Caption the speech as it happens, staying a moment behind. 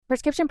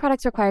Prescription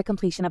products require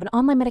completion of an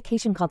online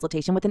medication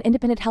consultation with an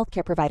independent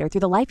healthcare provider through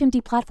the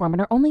LifeMD platform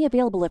and are only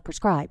available if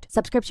prescribed.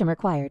 Subscription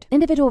required.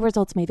 Individual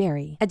results may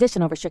vary.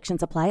 Additional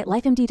restrictions apply at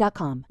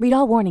lifemd.com. Read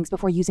all warnings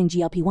before using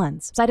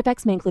GLP-1s. Side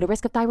effects may include a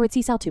risk of thyroid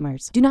C-cell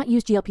tumors. Do not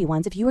use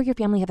GLP-1s if you or your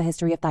family have a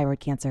history of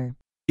thyroid cancer.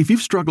 If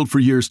you've struggled for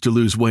years to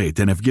lose weight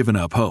and have given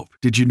up hope,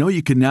 did you know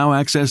you can now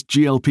access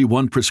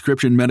GLP-1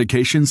 prescription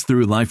medications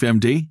through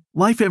LifeMD?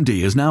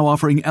 LifeMD is now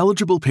offering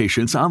eligible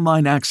patients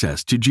online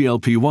access to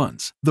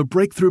GLP-1s, the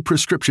breakthrough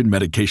prescription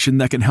medication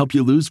that can help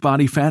you lose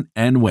body fat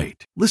and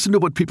weight. Listen to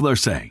what people are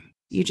saying.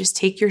 You just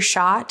take your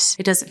shot.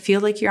 It doesn't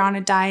feel like you're on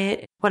a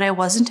diet. What I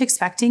wasn't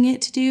expecting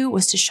it to do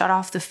was to shut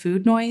off the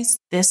food noise.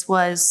 This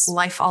was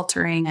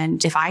life-altering,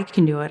 and if I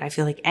can do it, I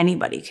feel like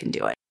anybody can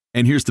do it.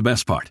 And here's the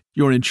best part.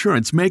 Your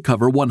insurance may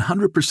cover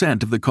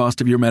 100% of the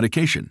cost of your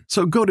medication.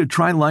 So go to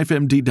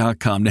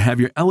trylifemd.com to have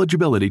your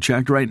eligibility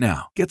checked right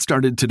now. Get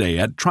started today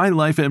at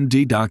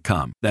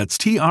trylifemd.com. That's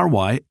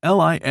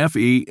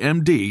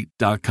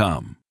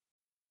trylifemd.com.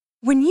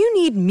 When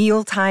you need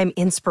mealtime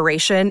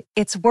inspiration,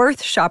 it's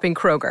worth shopping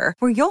Kroger,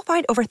 where you'll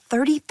find over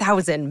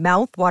 30,000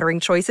 mouth-watering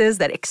choices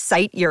that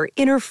excite your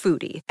inner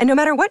foodie. And no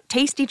matter what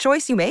tasty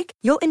choice you make,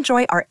 you'll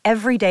enjoy our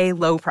everyday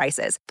low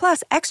prices,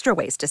 plus extra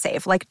ways to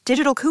save, like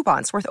digital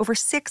coupons worth over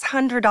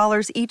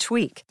 $600 each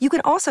week. You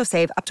can also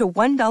save up to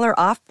 $1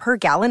 off per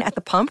gallon at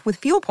the pump with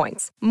fuel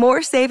points.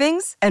 More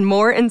savings and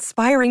more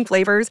inspiring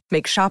flavors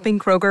make shopping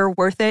Kroger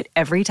worth it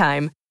every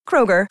time.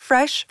 Kroger,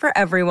 fresh for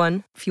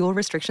everyone. Fuel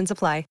restrictions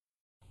apply.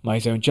 My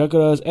Seven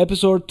Chakras,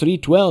 episode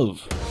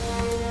 312.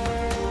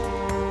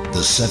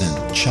 The seven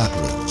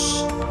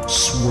chakras,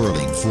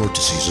 swirling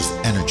vortices of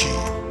energy,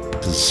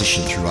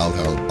 positioned throughout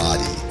our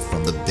body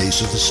from the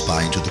base of the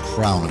spine to the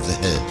crown of the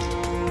head.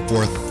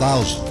 For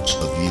thousands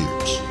of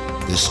years,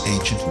 this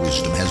ancient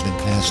wisdom has been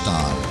passed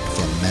on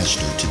from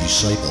master to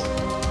disciple.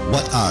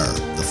 What are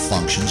the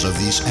functions of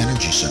these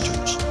energy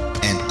centers?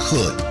 And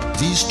could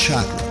these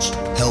chakras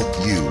help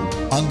you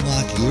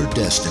unlock your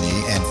destiny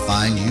and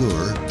find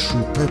your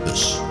true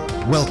purpose?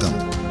 Welcome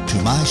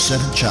to My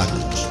Seven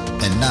Chakras.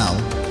 And now,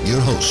 your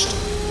host,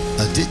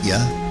 Aditya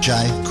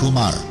Jai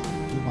Kumar.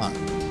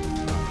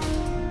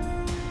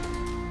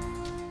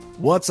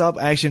 What's up,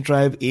 Action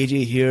Tribe?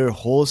 AJ here,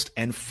 host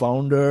and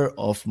founder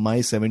of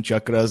My Seven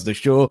Chakras, the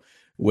show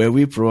where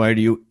we provide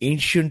you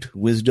ancient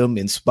wisdom,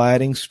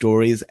 inspiring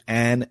stories,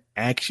 and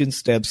action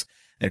steps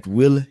that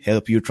will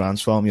help you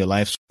transform your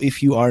life. So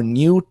if you are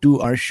new to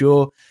our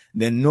show,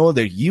 then know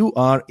that you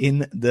are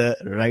in the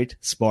right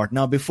spot.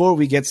 Now, before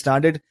we get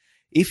started,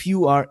 if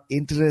you are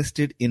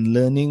interested in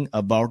learning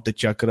about the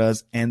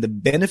chakras and the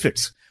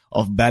benefits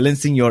of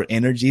balancing your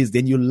energies,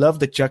 then you love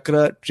the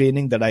chakra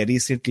training that I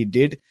recently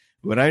did,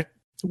 where I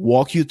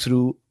walk you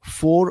through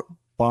 4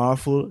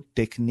 powerful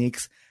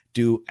techniques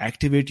to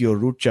activate your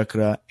root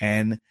chakra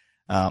and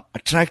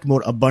attract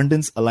more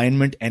abundance,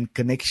 alignment, and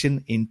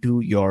connection into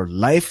your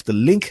life. The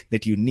link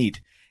that you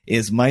need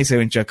is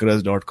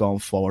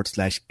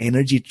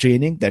my7chakras.com/energy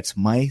training. That's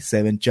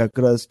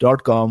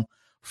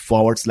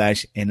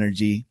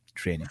my7chakras.com/energy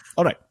training.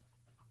 All right.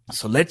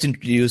 So let's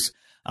introduce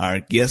our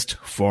guest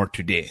for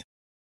today.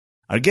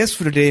 Our guest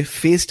for today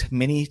faced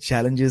many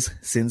challenges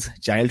since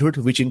childhood,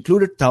 which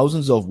included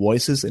thousands of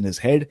voices in his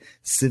head,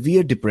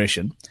 severe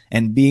depression,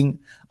 and being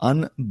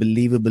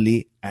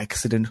unbelievably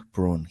accident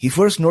prone. He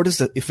first noticed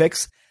the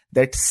effects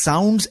that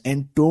sounds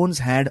and tones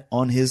had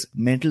on his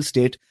mental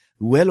state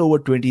well over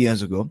 20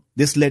 years ago.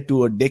 This led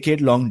to a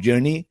decade-long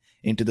journey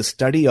into the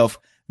study of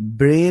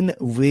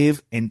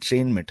brainwave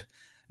entrainment.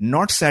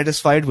 Not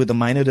satisfied with the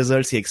minor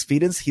results he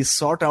experienced, he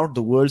sought out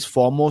the world's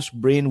foremost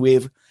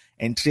brainwave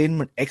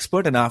entrainment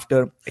expert, and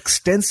after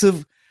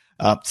extensive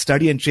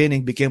study and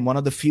training, became one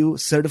of the few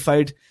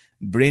certified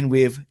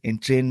brainwave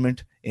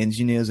entrainment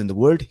engineers in the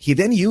world. He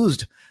then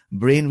used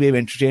brainwave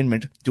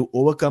entrainment to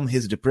overcome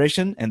his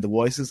depression and the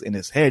voices in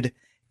his head.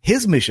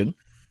 His mission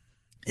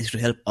is to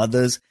help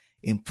others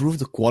improve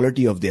the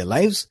quality of their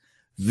lives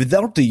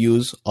without the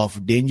use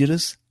of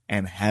dangerous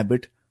and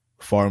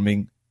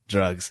habit-forming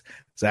drugs.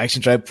 So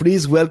Action Tribe,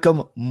 please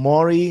welcome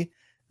Maury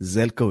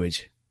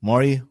Zelkovich.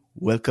 Maury,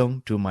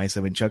 welcome to My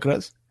Seven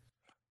Chakras.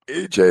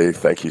 AJ,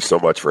 thank you so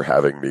much for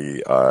having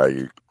me.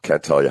 I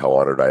can't tell you how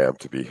honored I am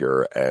to be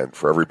here. And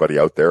for everybody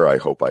out there, I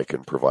hope I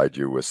can provide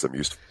you with some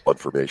useful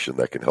information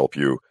that can help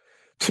you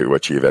to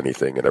achieve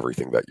anything and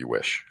everything that you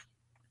wish.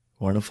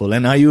 Wonderful.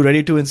 And are you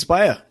ready to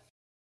inspire?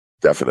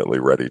 Definitely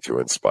ready to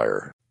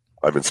inspire.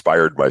 I'm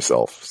inspired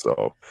myself,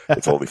 so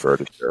it's only fair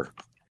to share.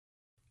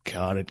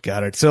 Got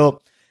it.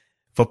 So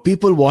for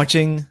people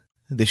watching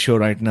the show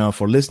right now,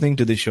 for listening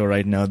to the show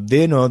right now,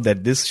 they know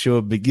that this show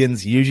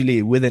begins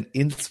usually with an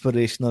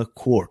inspirational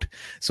quote.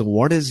 So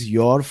what is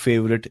your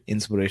favorite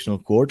inspirational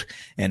quote,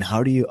 and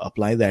how do you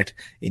apply that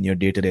in your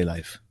day-to-day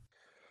life?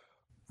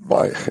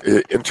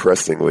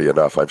 Interestingly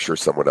enough, I'm sure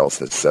someone else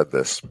has said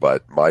this,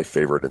 but my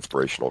favorite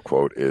inspirational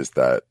quote is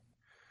that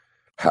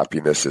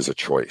happiness is a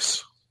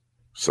choice,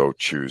 so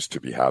choose to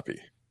be happy.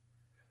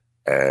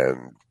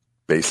 And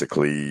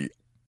basically,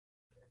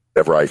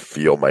 whenever I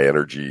feel my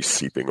energy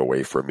seeping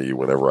away from me,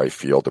 whenever I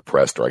feel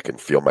depressed, or I can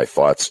feel my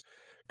thoughts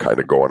kind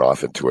of going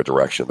off into a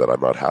direction that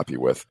I'm not happy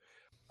with,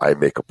 I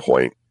make a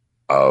point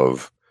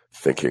of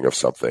thinking of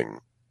something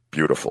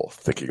beautiful,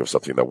 thinking of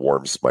something that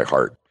warms my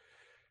heart.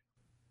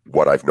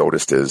 What I've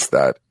noticed is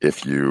that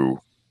if you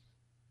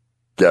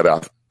get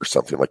after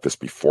something like this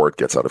before it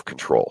gets out of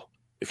control,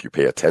 if you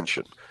pay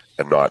attention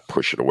and not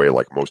push it away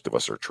like most of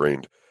us are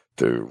trained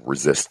to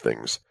resist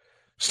things.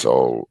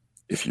 So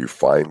if you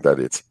find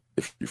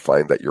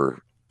that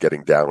you're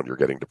getting down, you're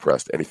getting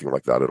depressed, anything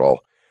like that at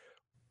all,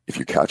 if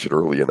you catch it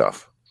early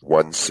enough,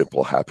 one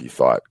simple happy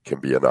thought can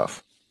be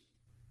enough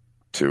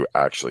to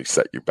actually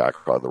set you back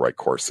on the right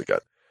course again.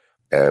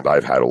 And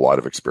I've had a lot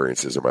of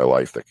experiences in my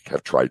life that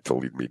have tried to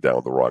lead me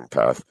down the wrong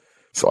path.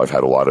 So I've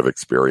had a lot of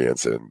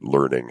experience in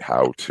learning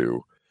how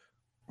to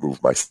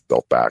move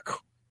myself back,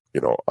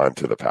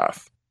 onto the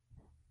path.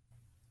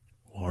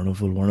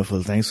 Wonderful,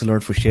 wonderful. Thanks a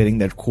lot for sharing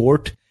that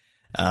quote.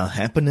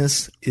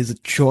 Happiness is a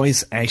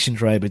choice, Action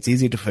Tribe. It's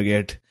easy to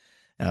forget.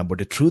 But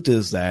the truth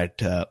is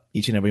that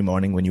each and every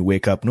morning when you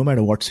wake up, no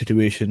matter what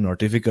situation or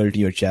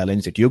difficulty or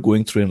challenge that you're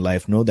going through in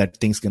life, know that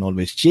things can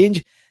always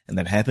change and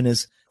that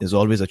happiness is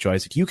always a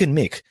choice that you can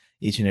make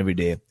each and every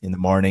day in the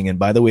morning. And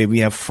by the way, we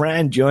have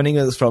Fran joining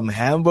us from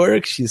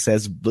Hamburg. She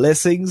says,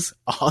 blessings.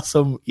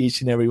 Awesome,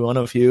 each and every one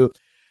of you.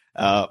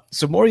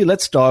 So Maury,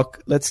 let's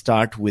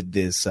start with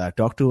this.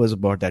 Talk to us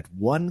about that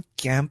one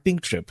camping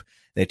trip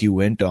that you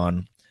went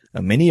on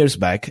many years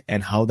back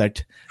and how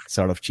that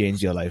sort of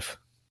changed your life.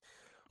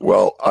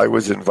 Well, I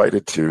was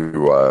invited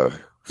to,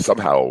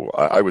 somehow,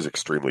 I was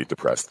extremely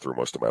depressed through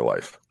most of my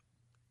life.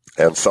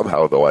 And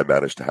somehow, though, I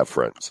managed to have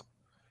friends.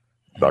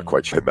 Not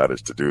quite sure I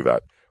managed to do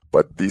that.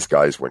 But these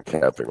guys went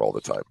camping all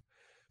the time.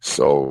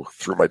 So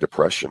through my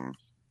depression,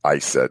 I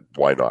said,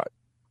 why not?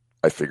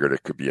 I figured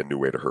it could be a new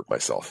way to hurt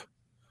myself.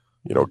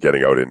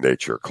 Getting out in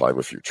nature, climb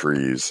a few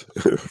trees,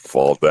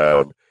 fall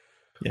down.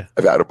 Yeah.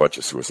 I've had a bunch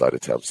of suicide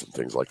attempts and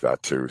things like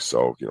that too.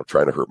 So,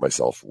 trying to hurt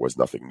myself was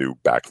nothing new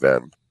back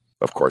then.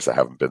 Of course, I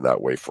haven't been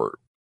that way for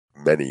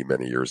many,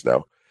 many years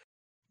now.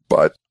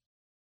 But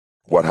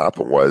what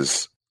happened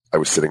was I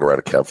was sitting around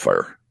a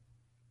campfire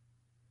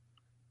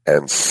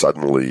and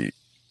suddenly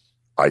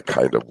I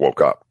kind of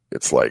woke up.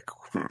 It's like,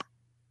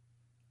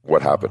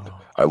 what happened?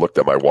 I looked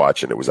at my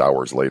watch and it was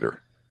hours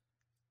later.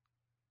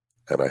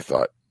 And I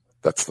thought,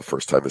 that's the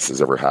first time this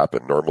has ever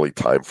happened. Normally,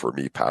 time for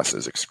me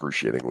passes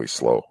excruciatingly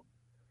slow.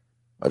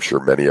 I'm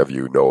sure many of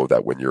you know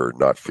that when you're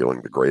not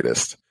feeling the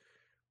greatest,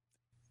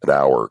 an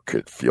hour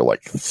could feel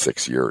like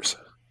 6 years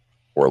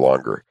or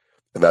longer.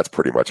 And that's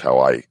pretty much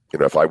how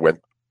if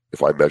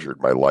I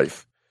measured my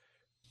life,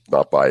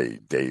 not by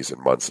days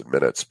and months and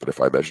minutes, but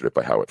if I measured it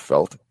by how it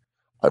felt,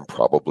 I'm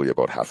probably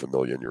about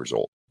 500,000 years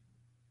old.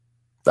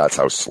 That's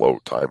how slow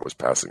time was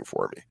passing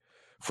for me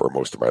for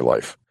most of my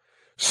life.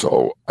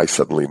 So I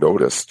suddenly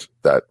noticed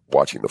that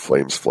watching the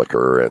flames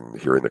flicker and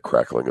hearing the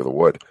crackling of the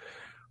wood,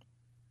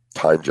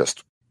 time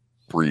just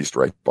breezed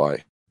right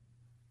by.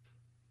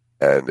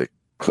 And it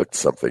clicked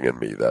something in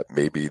me that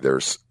maybe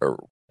there's a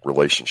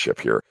relationship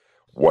here.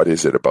 What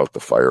is it about the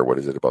fire? What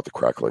is it about the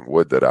crackling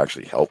wood that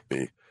actually helped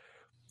me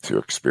to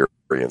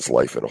experience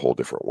life in a whole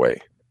different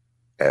way?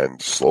 And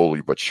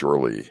slowly but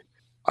surely,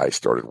 I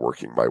started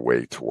working my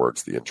way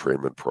towards the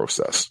entrainment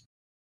process.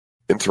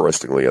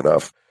 Interestingly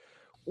enough,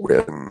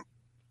 when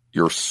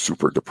you're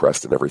super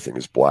depressed and everything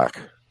is black,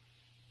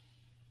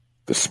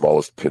 the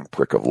smallest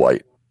pinprick of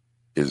light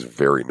is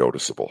very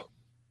noticeable.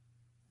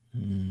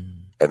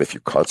 And if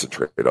you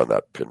concentrate on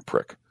that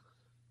pinprick,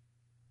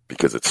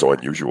 because it's so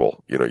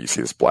unusual, you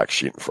see this black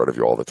sheet in front of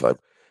you all the time,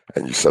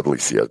 and you suddenly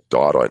see a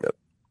dot on it,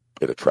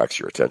 it attracts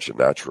your attention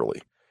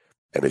naturally.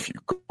 And if you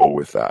go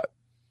with that,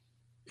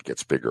 it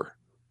gets bigger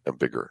and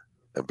bigger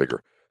and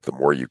bigger. The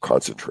more you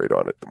concentrate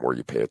on it, the more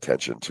you pay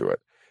attention to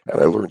it.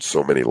 And I learned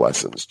so many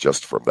lessons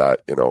just from that.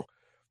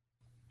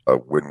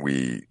 When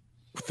we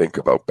think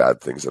about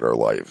bad things in our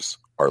lives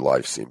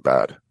seem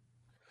bad.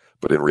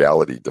 But in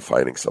reality,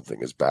 defining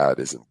something as bad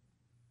isn't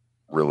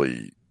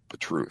really the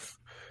truth.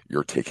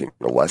 You're taking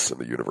a lesson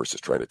the universe is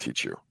trying to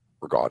teach you,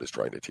 or God is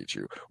trying to teach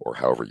you, or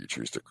however you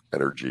choose to,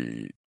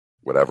 energy,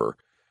 whatever,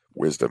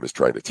 wisdom is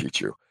trying to teach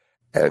you.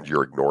 And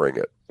you're ignoring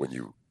it when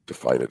you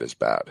define it as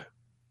bad.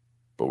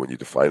 But when you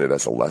define it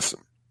as a lesson,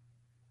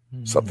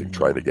 something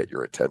trying to get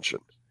your attention,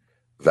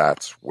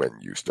 that's when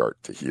you start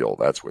to heal.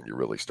 That's when you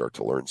really start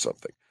to learn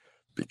something.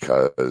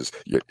 Because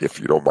if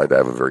you don't mind, I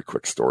have a very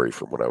quick story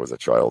from when I was a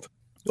child.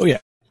 Oh, yeah.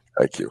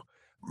 Thank you.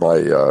 My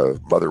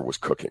mother was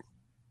cooking,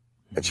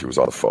 and she was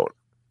on the phone.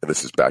 And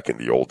this is back in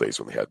the old days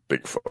when they had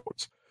big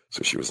phones.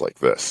 So she was like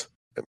this,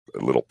 and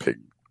a little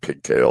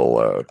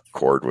pigtail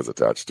cord was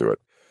attached to it.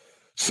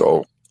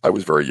 So I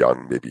was very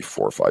young, maybe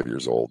 4 or 5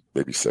 years old,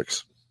 maybe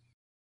 6.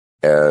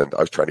 And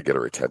I was trying to get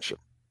her attention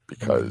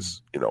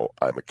because,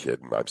 I'm a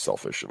kid and I'm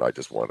selfish and I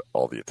just want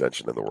all the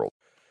attention in the world.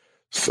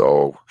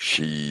 So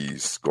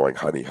she's going,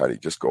 honey,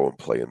 just go and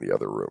play in the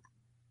other room.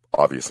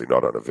 Obviously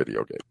not on a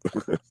video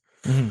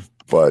game,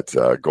 but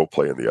go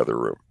play in the other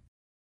room.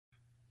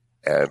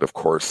 And of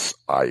course,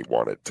 I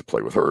wanted to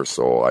play with her,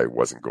 so I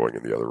wasn't going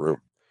in the other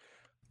room.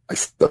 I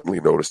suddenly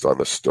noticed on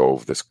the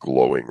stove this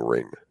glowing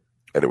ring,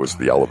 and it was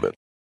the element,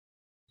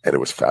 and it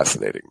was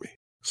fascinating me.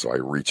 So I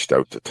reached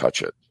out to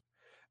touch it.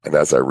 And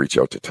as I reach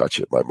out to touch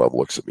it, my mom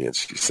looks at me and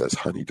she says,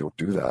 "Honey, don't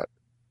do that.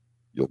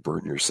 You'll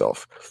burn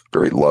yourself."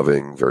 Very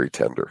loving, very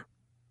tender.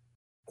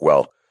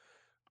 Well,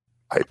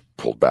 I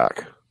pulled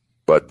back.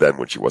 But then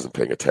when she wasn't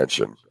paying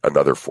attention,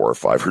 another 4 or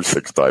 5 or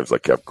 6 times I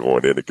kept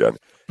going in again.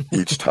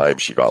 Each time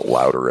she got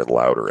louder and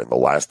louder. And the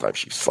last time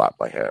she slapped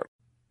my hand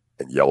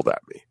and yelled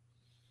at me.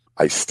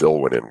 I still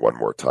went in one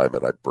more time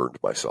and I burned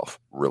myself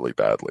really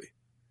badly.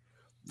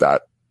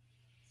 That,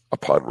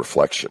 upon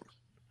reflection,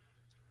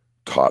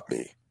 taught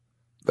me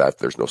that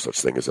there's no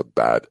such thing as a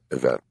bad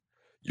event.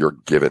 You're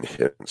given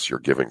hints, you're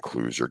given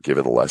clues, you're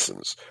given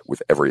lessons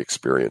with every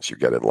experience you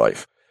get in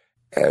life.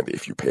 And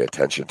if you pay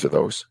attention to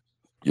those,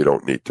 you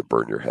don't need to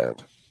burn your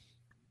hand.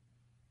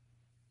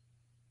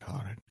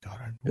 Got it.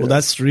 Well,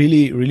 that's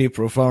really, really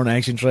profound,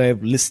 Action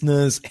Tribe.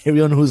 Listeners,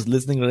 everyone who's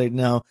listening right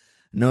now,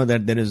 know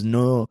that there is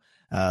no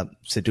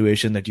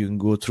situation that you can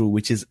go through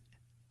which is,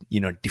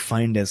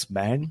 defined as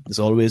bad. There's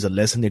always a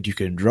lesson that you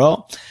can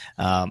draw.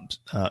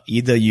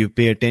 Either you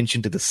pay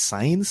attention to the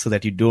signs so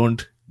that you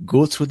don't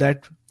go through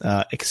that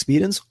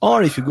experience,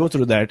 or if you go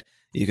through that,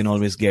 you can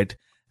always get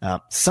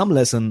some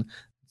lesson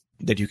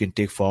that you can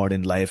take forward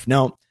in life.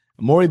 Now,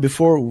 Maury,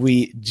 before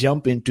we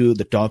jump into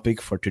the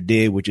topic for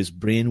today, which is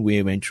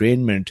brainwave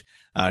entrainment,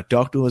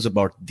 talk to us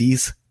about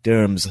these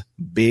terms,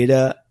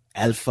 beta,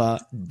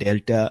 alpha,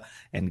 delta,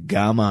 and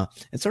gamma,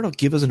 and sort of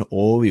give us an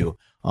overview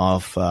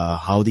of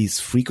how these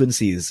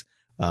frequencies,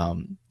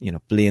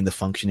 play in the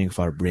functioning of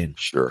our brain.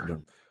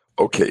 Sure.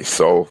 Okay,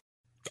 so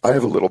I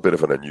have a little bit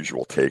of an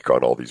unusual take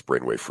on all these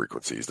brainwave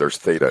frequencies. There's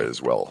theta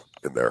as well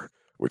in there,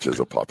 which is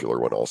a popular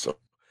one also.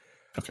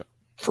 Okay.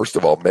 First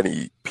of all,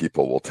 many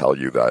people will tell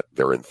you that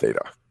they're in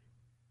theta.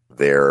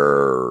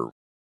 They're,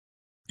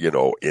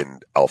 in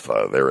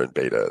alpha, they're in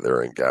beta,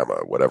 they're in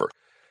gamma, whatever.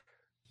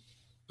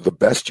 The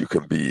best you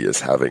can be is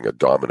having a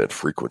dominant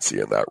frequency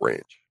in that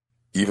range.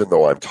 Even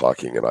though I'm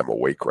talking and I'm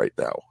awake right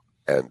now,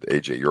 and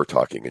AJ, you're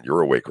talking and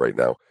you're awake right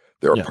now,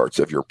 there are parts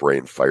of your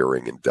brain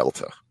firing in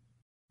delta,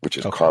 which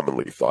is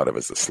commonly thought of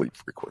as the sleep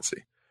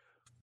frequency.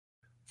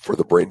 For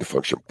the brain to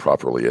function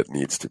properly, it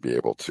needs to be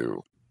able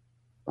to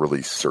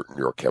release certain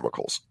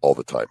neurochemicals all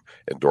the time,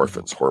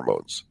 endorphins,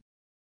 hormones,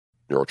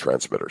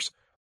 neurotransmitters.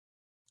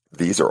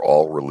 These are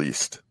all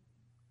released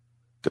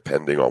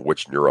depending on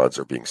which neurons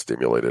are being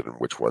stimulated and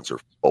which ones are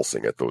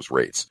pulsing at those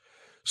rates.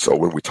 So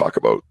when we talk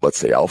about, let's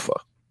say, alpha,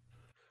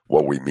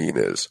 what we mean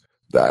is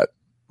that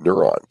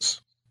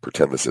neurons,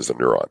 pretend this is a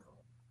neuron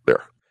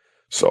there.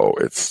 So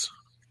it's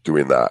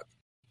doing that,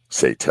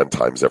 say, 10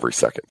 times every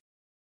second.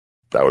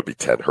 That would be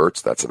 10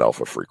 hertz. That's an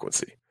alpha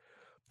frequency.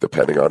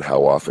 Depending on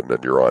how often the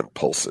neuron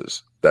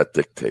pulses, that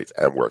dictates,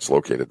 and where it's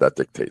located, that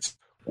dictates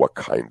what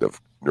kind of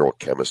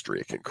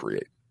neurochemistry it can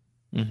create.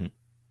 Mm-hmm.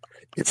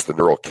 It's the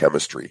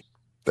neurochemistry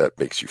that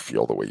makes you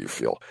feel the way you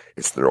feel.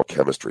 It's the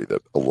neurochemistry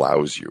that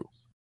allows you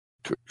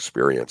to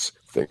experience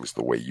things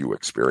the way you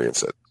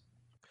experience it.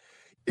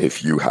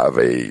 If you have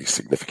a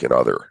significant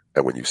other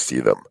and when you see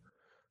them,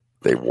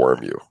 they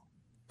warm you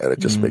and it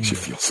just makes you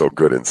feel so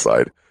good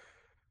inside,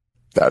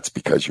 that's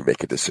because you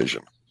make a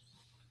decision.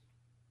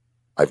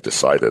 I've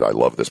decided I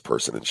love this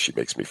person and she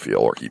makes me feel,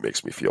 or he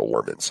makes me feel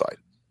warm inside.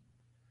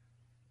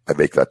 I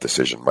make that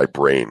decision. My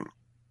brain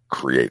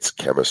creates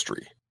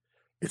chemistry.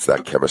 It's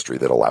that chemistry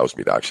that allows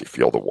me to actually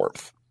feel the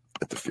warmth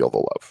and to feel the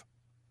love.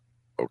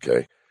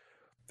 Okay?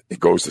 It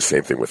goes the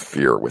same thing with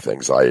fear, with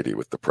anxiety,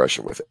 with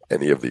depression, with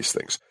any of these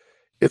things.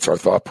 It's our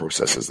thought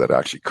processes that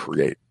actually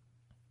create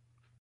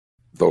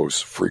those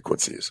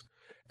frequencies.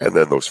 And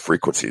then those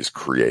frequencies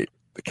create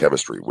the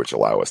chemistry which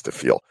allow us to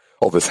feel.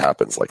 All this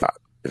happens like that.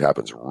 It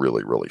happens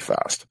really, really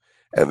fast.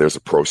 And there's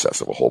a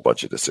process of a whole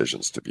bunch of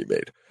decisions to be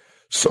made.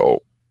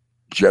 So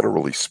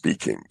generally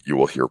speaking, you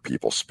will hear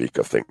people speak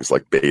of things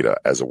like beta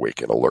as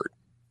awake and alert,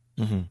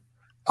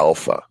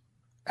 alpha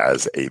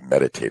as a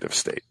meditative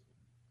state,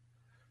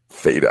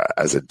 theta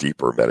as a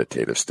deeper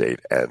meditative state,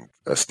 and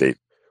a state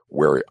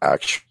where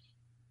actually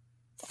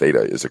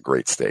theta is a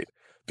great state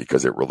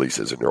because it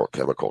releases a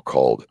neurochemical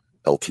called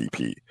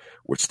LTP,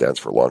 which stands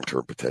for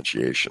long-term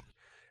potentiation.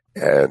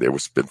 And it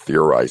was been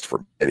theorized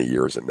for many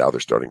years, and now they're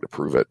starting to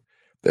prove it,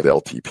 that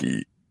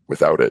LTP,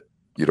 without it,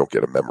 you don't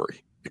get a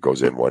memory. It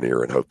goes in one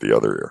ear and out the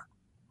other ear.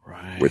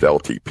 Right. With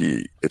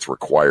LTP, it's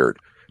required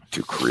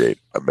to create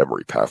a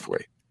memory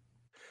pathway.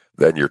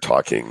 Then you're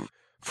talking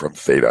from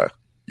theta,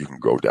 you can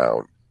go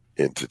down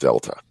into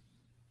delta.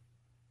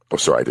 Oh,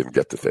 sorry, I didn't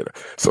get to theta.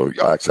 So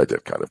actually I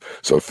did kind of.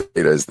 So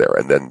theta is there,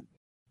 and then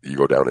you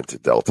go down into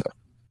delta.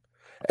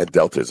 And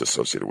delta is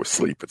associated with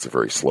sleep. It's a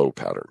very slow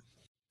pattern.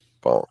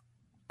 Boom,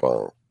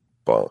 boom,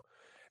 boom.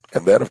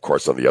 And then, of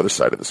course, on the other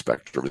side of the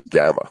spectrum is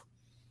gamma.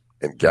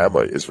 And gamma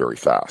is very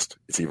fast.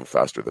 It's even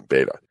faster than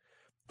beta.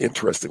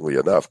 Interestingly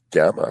enough,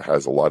 gamma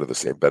has a lot of the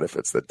same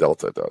benefits that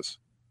delta does.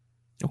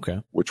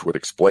 Okay. Which would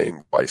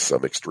explain why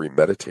some extreme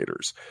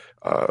meditators,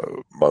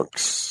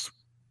 monks,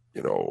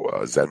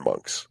 Zen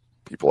monks,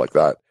 people like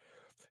that,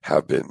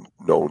 have been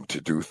known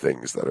to do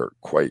things that are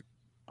quite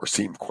or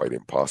seem quite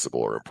impossible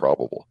or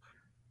improbable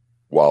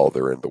while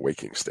they're in the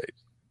waking state.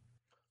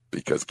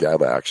 Because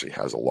gamma actually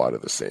has a lot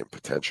of the same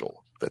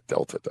potential that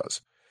delta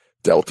does.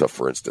 Delta,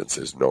 for instance,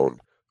 is known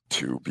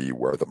to be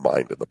where the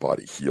mind and the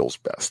body heals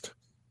best.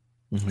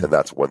 Mm-hmm. And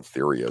that's one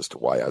theory as to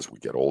why, as we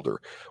get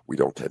older, we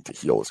don't tend to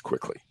heal as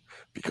quickly.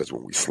 Because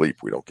when we sleep,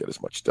 we don't get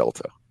as much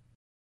delta.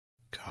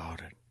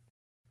 Got it.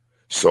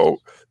 So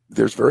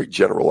there's very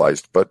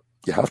generalized, but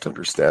you have to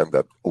understand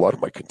that a lot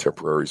of my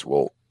contemporaries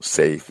will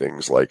say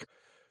things like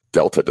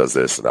delta does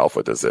this and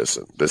alpha does this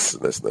and this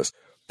and this and this.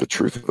 The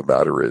truth of the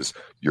matter is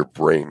your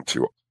brain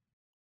to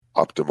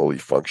optimally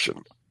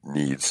function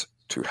needs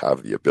to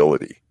have the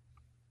ability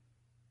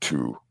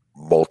to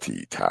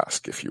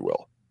multitask, if you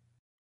will.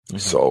 Mm-hmm.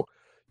 So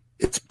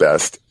it's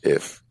best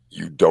if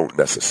you don't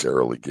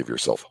necessarily give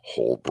yourself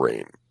whole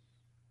brain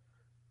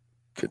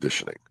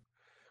conditioning,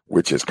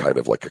 which is kind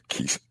of like a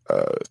key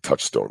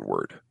touchstone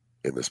word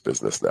in this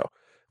business now,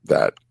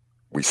 that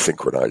we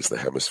synchronize the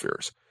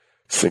hemispheres.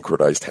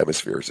 Synchronized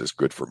hemispheres is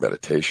good for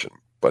meditation,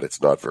 but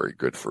it's not very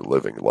good for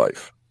living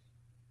life.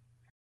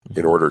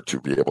 In order to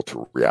be able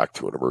to react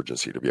to an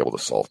emergency, to be able to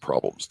solve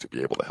problems, to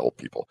be able to help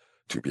people,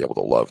 to be able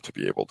to love, to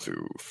be able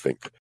to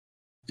think,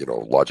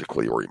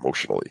 logically or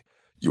emotionally,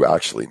 you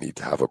actually need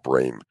to have a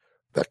brain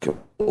that can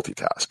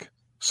multitask,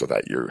 so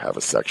that you have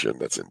a section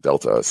that's in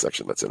delta, a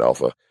section that's in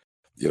alpha.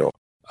 In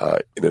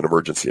an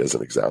emergency, as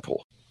an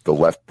example, the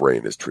left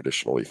brain is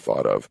traditionally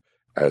thought of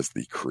as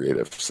the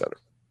creative center.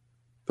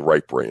 The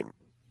right brain,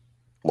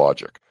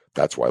 logic.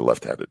 That's why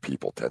left-handed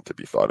people tend to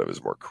be thought of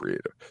as more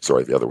creative.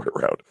 Sorry, the other way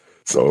around.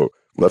 So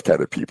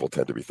left-handed people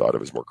tend to be thought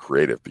of as more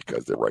creative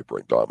because they're right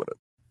brain dominant.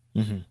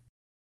 Mm-hmm.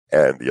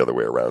 And the other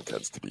way around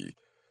tends to be,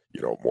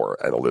 more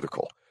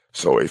analytical.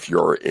 So if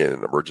you're in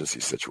an emergency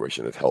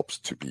situation, it helps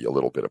to be a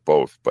little bit of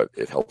both, but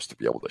it helps to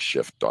be able to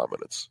shift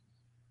dominance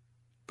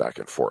back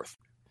and forth.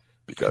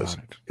 Because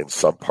in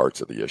some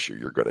parts of the issue,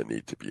 you're going to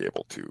need to be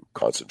able to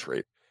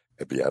concentrate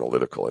and be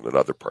analytical. And in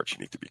other parts, you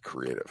need to be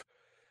creative.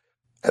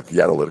 And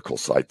the analytical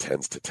side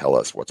tends to tell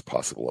us what's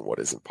possible and what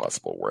isn't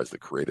possible, whereas the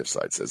creative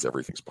side says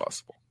everything's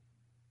possible.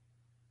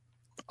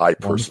 I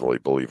personally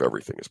believe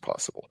everything is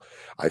possible.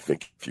 I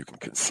think if you can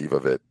conceive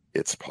of it,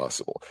 it's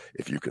possible.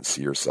 If you can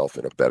see yourself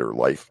in a better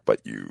life,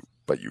 but you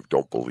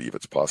don't believe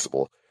it's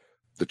possible,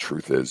 the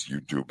truth is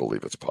you do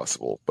believe it's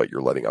possible, but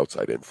you're letting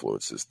outside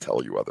influences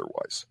tell you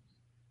otherwise.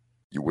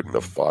 You wouldn't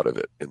have thought of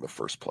it in the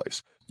first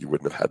place. You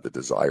wouldn't have had the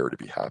desire to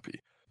be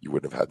happy. You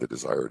wouldn't have had the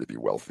desire to be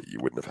wealthy. You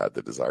wouldn't have had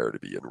the desire to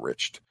be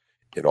enriched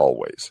in all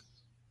ways,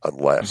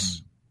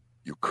 unless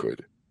you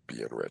could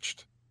be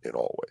enriched in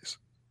all ways.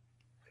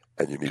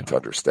 And you need to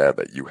understand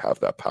that you have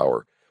that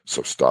power.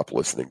 So stop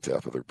listening to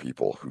other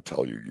people who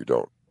tell you you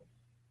don't,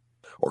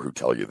 or who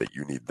tell you that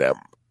you need them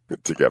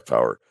to get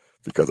power,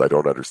 because I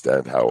don't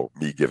understand how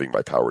me giving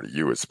my power to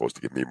you is supposed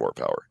to give me more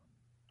power.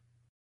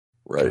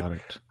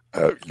 Right?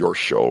 Your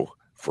show,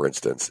 for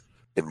instance,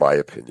 in my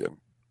opinion,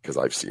 because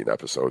I've seen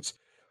episodes,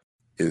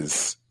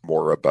 is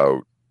more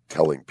about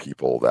telling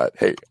people that,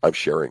 hey, I'm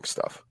sharing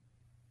stuff.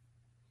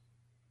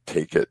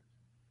 Take it,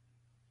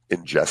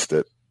 ingest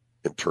it,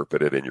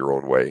 interpret it in your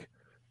own way,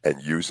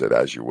 and use it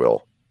as you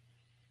will,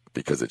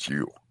 because it's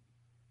you.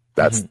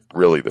 That's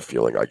really the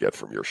feeling I get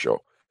from your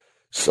show.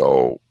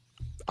 So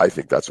I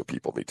think that's what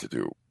people need to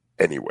do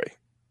anyway.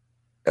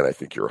 And I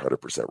think you're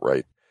 100%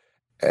 right.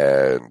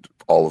 And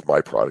all of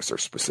my products are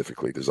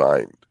specifically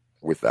designed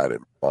with that in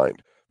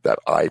mind, that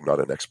I'm not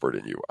an expert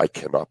in you. I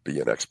cannot be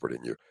an expert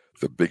in you.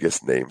 The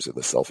biggest names in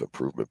the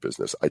self-improvement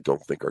business, I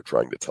don't think are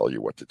trying to tell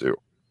you what to do.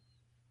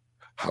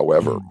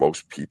 However,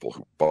 most people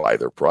who buy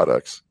their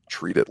products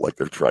treat it like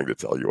they're trying to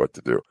tell you what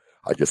to do.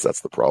 I guess that's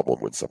the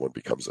problem when someone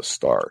becomes a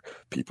star.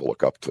 People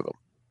look up to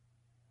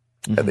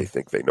them and they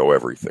think they know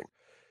everything.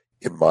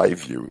 In my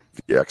view,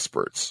 the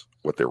experts,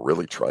 what they're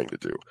really trying to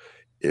do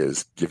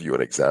is give you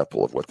an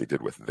example of what they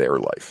did with their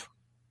life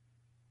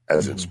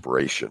as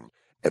inspiration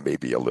and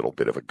maybe a little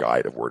bit of a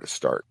guide of where to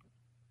start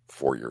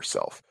for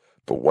yourself.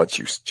 But once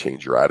you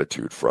change your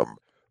attitude from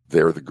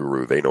they're the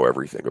guru, they know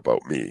everything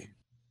about me,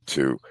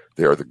 to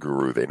they're the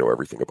guru, they know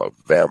everything about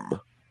them,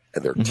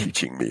 and they're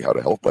teaching me how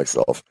to help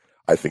myself,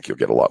 I think you'll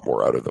get a lot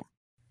more out of them.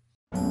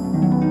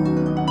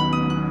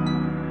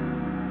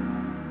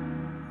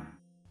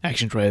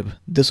 Action Tribe,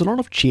 there's a lot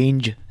of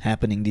change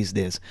happening these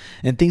days,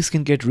 and things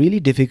can get really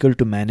difficult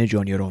to manage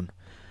on your own.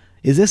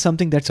 Is there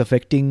something that's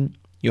affecting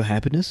your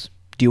happiness?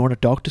 Do you want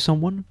to talk to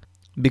someone?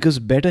 Because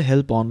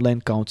BetterHelp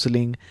Online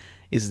Counseling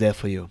is there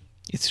for you.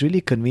 It's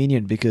really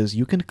convenient because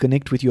you can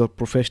connect with your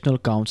professional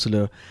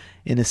counselor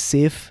in a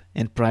safe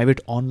and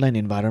private online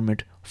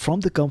environment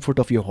from the comfort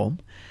of your home,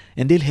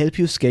 and they'll help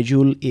you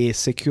schedule a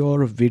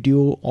secure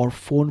video or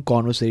phone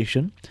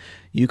conversation.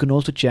 You can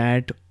also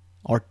chat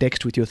or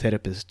text with your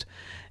therapist,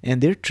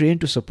 and they're trained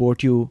to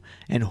support you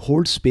and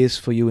hold space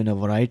for you in a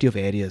variety of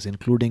areas,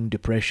 including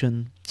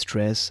depression,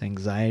 stress,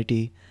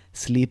 anxiety,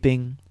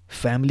 sleeping,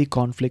 family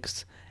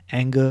conflicts,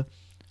 anger,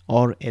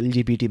 or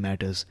LGBT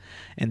matters,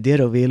 and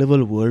they're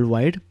available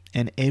worldwide,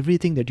 and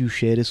everything that you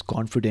share is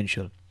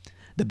confidential.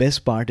 The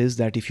best part is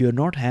that if you're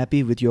not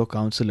happy with your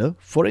counselor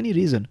for any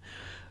reason,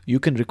 you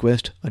can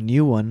request a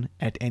new one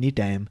at any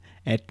time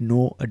at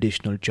no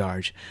additional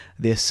charge.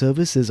 Their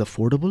service is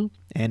affordable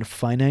and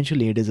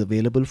financial aid is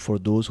available for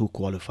those who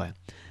qualify.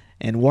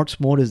 And what's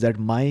more is that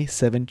My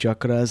 7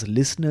 Chakras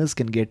listeners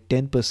can get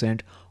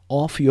 10%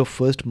 off your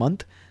first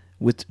month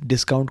with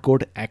discount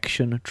code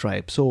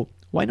ActionTribe. So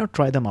why not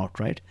try them out,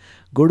 right?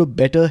 Go to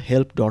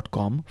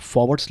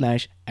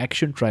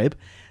betterhelp.com/ActionTribe.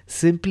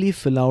 Simply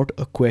fill out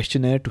a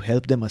questionnaire to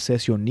help them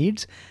assess your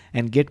needs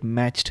and get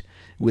matched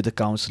with a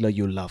counselor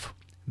you love.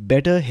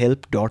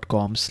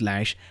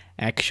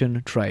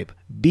 betterhelp.com/ActionTribe.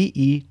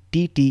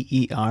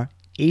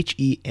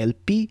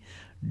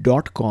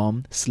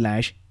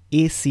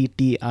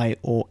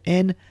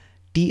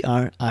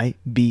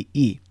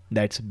 betterhelp.com/ActionTribe.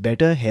 That's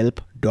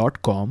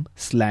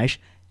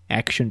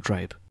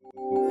betterhelp.com/ActionTribe.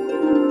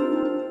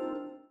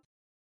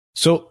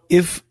 So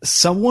if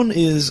someone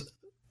is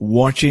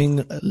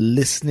watching,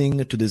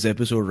 listening to this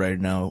episode right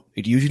now,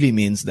 it usually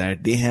means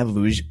that they have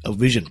a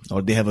vision,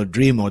 or they have a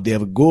dream, or they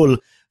have a goal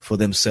for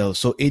themselves.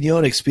 So in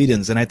your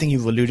experience, and I think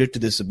you've alluded to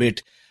this a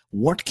bit,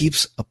 what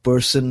keeps a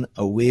person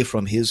away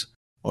from his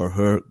or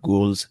her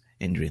goals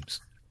and dreams?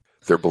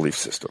 Their belief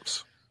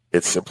systems.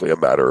 It's simply a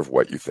matter of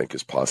what you think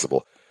is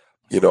possible.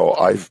 You know,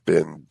 I've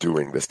been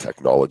doing this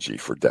technology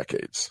for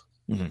decades.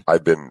 Mm-hmm.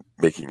 I've been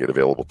making it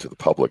available to the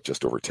public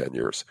just over 10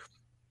 years.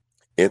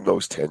 In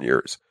those 10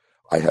 years,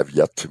 I have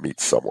yet to meet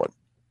someone,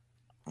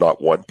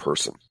 not one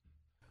person,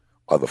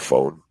 on the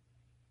phone,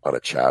 on a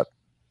chat,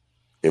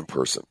 in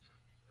person,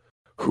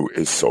 who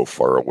is so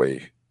far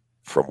away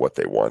from what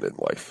they want in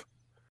life.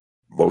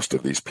 Most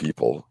of these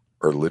people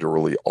are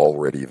literally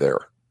already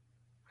there,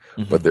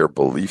 but their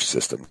belief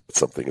system that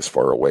something is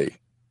far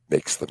away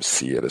makes them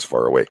see it as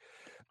far away.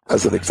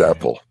 As an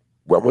example,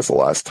 when was the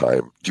last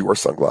time, do you wear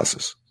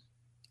sunglasses?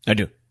 I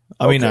do.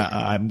 I mean,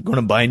 I'm going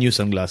to buy new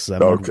sunglasses.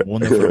 I've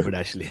worn them for a bit,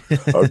 actually.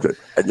 Okay.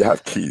 And you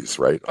have keys,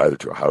 right? Either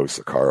to a house,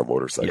 a car, a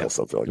motorcycle,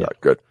 something like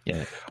that. Good.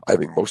 Yeah. I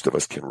think most of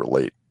us can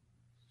relate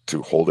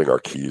to holding our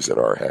keys in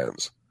our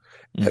hands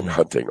and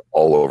hunting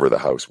all over the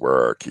house. Where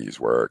are our keys?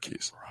 Where are our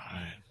keys?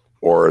 Right.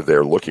 Or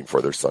they're looking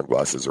for their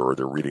sunglasses or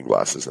their reading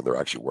glasses and they're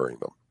actually wearing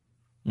them.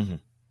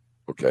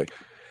 Okay.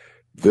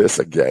 This,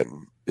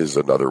 again, is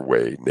another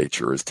way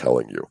nature is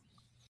telling you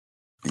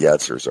the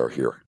answers are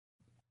here.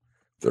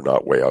 They're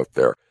not way out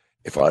there.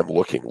 If I'm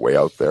looking way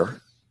out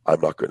there,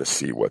 I'm not going to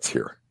see what's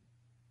here.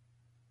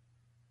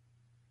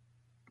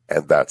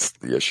 And that's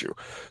the issue.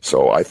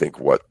 So I think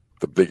what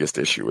the biggest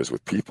issue is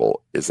with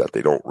people is that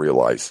they don't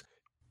realize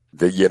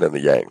the yin and the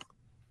yang,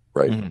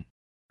 right?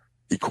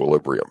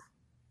 Equilibrium.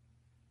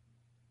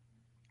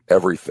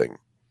 Everything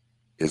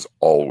is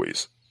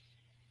always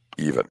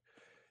even.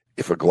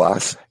 If a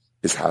glass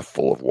is half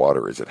full of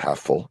water, is it half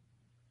full?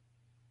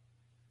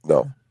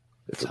 No.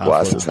 If a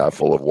glass is half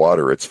full of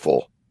water, it's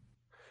full.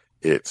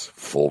 It's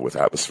full with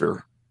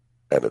atmosphere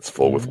and it's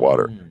full with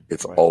water.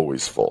 It's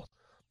always full.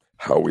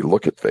 How we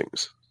look at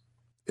things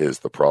is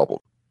the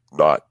problem,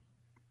 not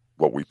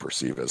what we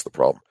perceive as the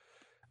problem.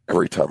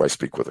 Every time I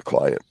speak with a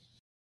client,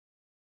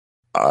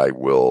 I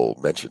will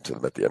mention to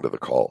them at the end of the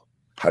call,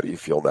 how do you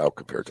feel now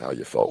compared to how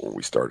you felt when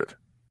we started?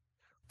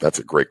 That's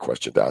a great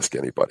question to ask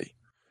anybody.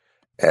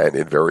 And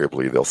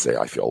invariably, they'll say,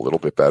 I feel a little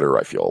bit better.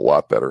 I feel a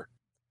lot better.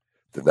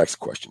 The next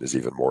question is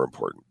even more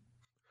important.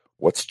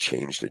 What's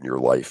changed in your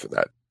life in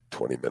that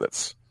 20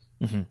 minutes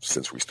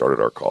since we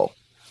started our call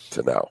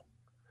to now?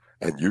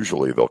 And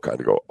usually they'll kind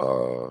of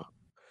go,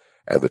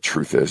 and the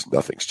truth is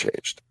nothing's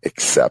changed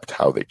except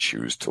how they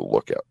choose to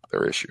look at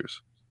their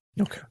issues.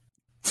 Okay.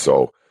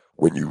 So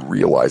when you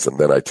realize, and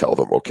then I tell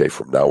them, okay,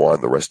 from now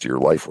on, the rest of your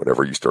life,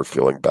 whenever you start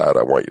feeling bad,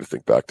 I want you to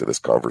think back to this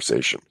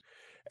conversation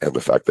and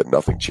the fact that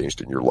nothing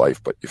changed in your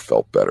life, but you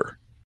felt better.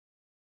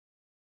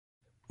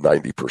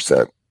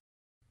 90%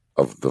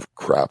 of the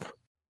crap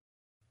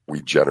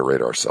we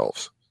generate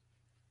ourselves.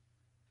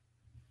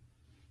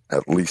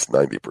 At least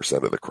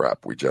 90% of the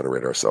crap we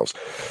generate ourselves.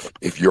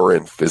 If you're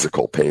in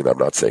physical pain, I'm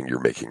not saying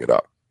you're making it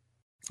up.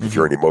 If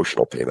you're in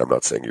emotional pain, I'm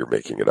not saying you're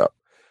making it up.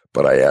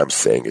 But I am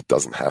saying it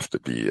doesn't have to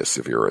be as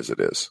severe as it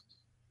is.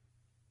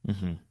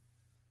 And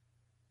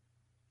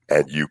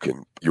you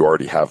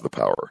already have the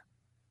power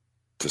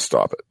to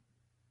stop it,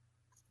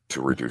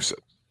 to reduce it,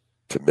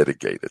 to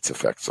mitigate its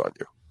effects on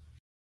you.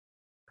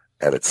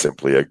 And it's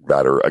simply a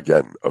matter,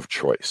 again, of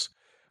choice.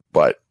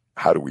 But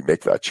how do we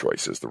make that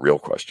choice is the real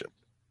question.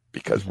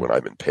 Because when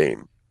I'm in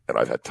pain, and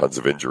I've had tons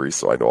of injuries,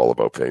 so I know all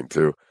about pain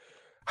too,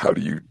 how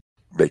do you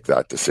make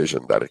that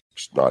decision that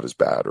it's not as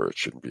bad or it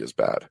shouldn't be as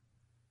bad?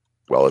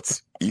 Well,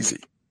 it's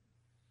easy.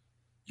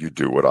 You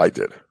do what I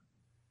did.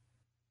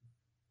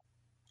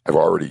 I've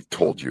already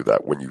told you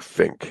that when you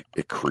think,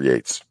 it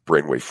creates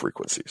brainwave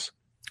frequencies.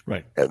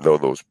 Right. And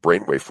those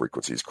brainwave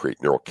frequencies create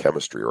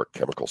neurochemistry, or a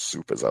chemical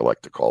soup, as I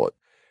like to call it.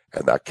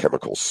 And that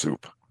chemical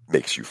soup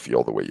makes you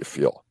feel the way you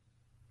feel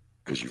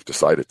because you've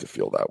decided to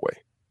feel that way.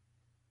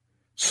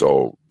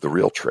 So the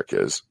real trick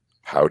is,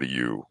 how do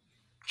you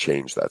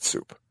change that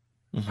soup?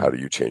 How do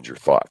you change your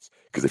thoughts?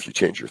 Because if you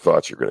change your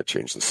thoughts, you're going to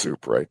change the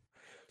soup, right?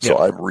 So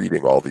I'm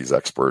reading all these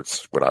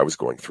experts when I was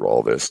going through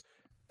all this,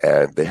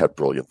 and they had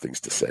brilliant things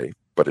to say,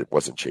 but it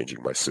wasn't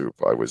changing my soup.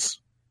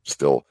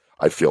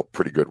 I feel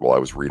pretty good while I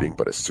was reading,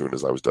 but as soon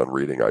as I was done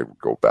reading, I would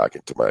go back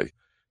into my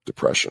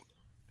depression.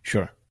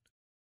 Sure.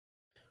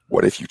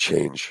 What if you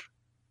change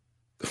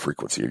the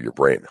frequency of your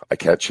brain? I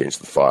can't change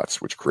the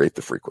thoughts which create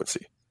the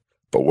frequency,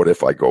 but what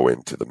if I go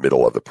into the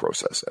middle of the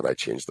process and I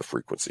change the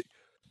frequency?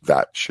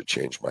 That should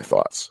change my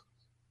thoughts.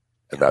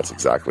 And that's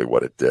exactly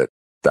what it did.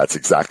 That's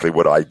exactly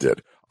what I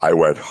did. I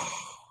went,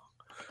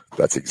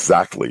 that's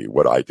exactly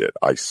what I did.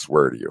 I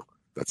swear to you,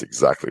 that's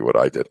exactly what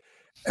I did.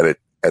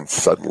 And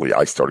suddenly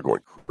I started going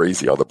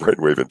crazy on the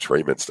brainwave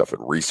entrainment stuff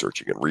and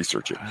researching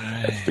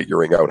and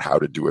figuring out how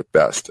to do it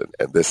best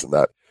and this and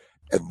that.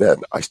 And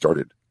then I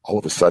started, all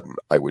of a sudden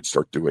I would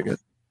start doing it.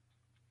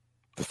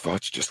 The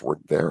thoughts just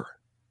weren't there.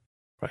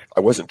 Right.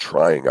 I wasn't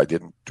trying. I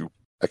didn't do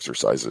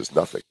exercises,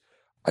 nothing.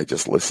 I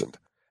just listened.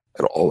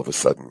 And all of a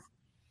sudden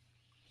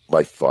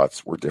my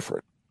thoughts were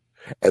different.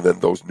 And then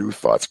those new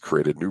thoughts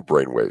created new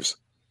brainwaves,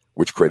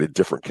 which created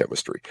different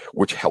chemistry,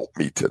 which helped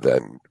me to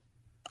then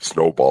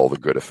snowball the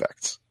good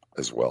effects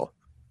as well.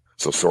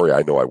 So sorry,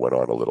 I know I went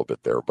on a little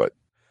bit there, but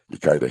you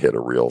kind of hit a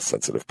real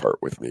sensitive part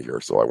with me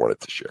here, so I wanted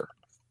to share.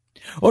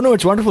 Oh, no,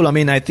 it's wonderful. I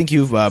mean, I think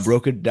you've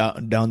broken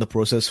down the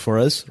process for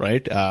us,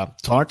 right?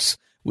 Thoughts,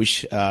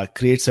 which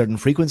create certain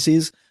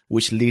frequencies,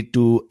 which lead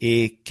to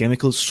a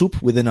chemical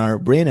soup within our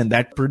brain, and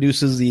that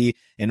produces the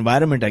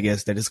environment, I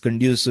guess, that is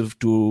conducive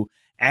to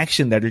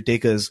action that will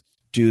take us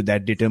to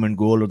that determined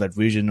goal or that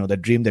vision or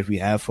that dream that we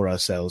have for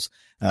ourselves.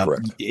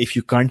 If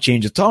you can't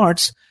change the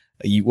thoughts,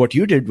 what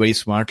you did very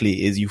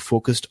smartly is you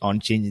focused on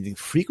changing the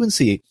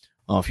frequency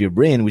of your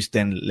brain, which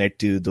then led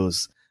to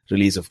those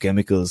release of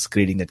chemicals,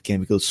 creating that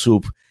chemical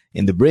soup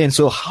in the brain.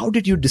 So how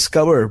did you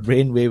discover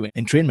brainwave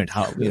entrainment?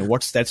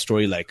 What's that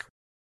story like?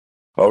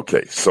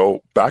 Okay,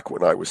 so back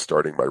when I was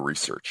starting my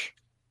research,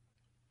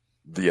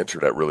 the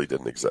internet really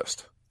didn't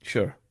exist.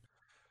 Sure.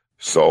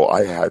 So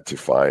I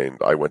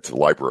went to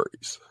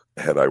libraries,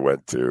 and I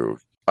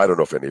don't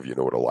know if any of you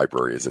know what a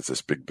library is. It's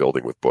this big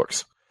building with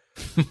books.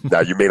 Now,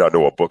 you may not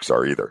know what books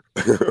are either,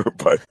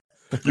 but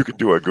you can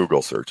do a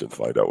Google search and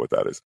find out what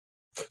that is.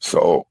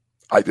 So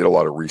I did a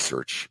lot of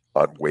research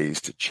on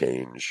ways to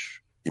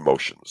change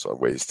emotions, on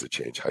ways to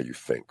change how you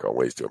think, on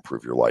ways to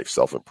improve your life,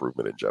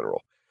 self-improvement in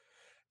general.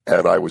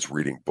 And I was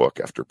reading book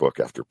after book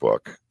after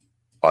book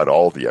on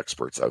all the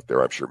experts out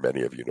there. I'm sure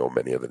many of you know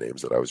many of the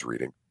names that I was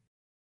reading.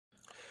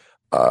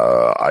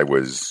 I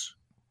was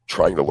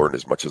trying to learn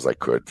as much as I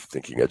could,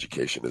 thinking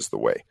education is the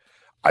way.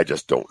 I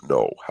just don't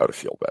know how to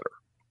feel better.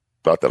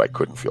 Not that I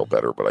couldn't feel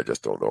better, but I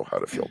just don't know how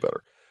to feel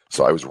better.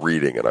 So I was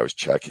reading and I was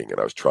checking and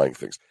I was trying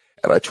things.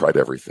 And I tried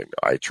everything.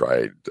 I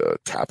tried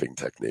tapping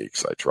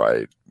techniques. I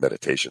tried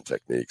meditation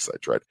techniques. I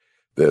tried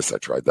this. I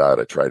tried that.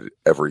 I tried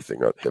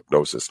everything on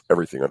hypnosis,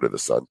 everything under the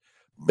sun.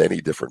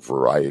 Many different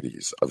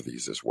varieties of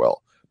these as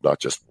well. Not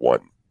just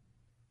one,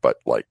 but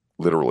like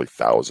literally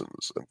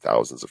thousands and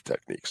thousands of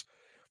techniques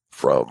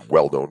from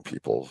well-known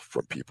people,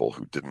 from people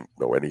who didn't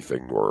know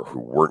anything or who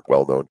weren't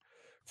well-known,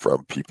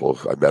 from people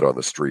I met on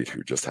the street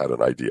who just had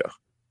an idea.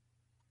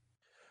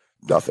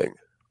 Nothing,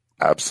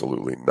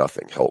 absolutely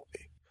nothing helped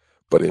me.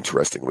 But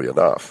interestingly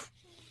enough,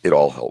 it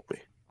all helped me.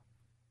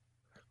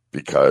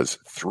 Because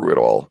through it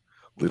all,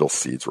 little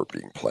seeds were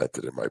being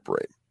planted in my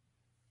brain.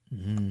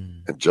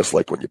 Mm. And just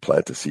like when you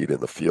plant a seed in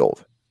the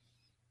field,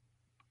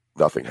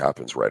 nothing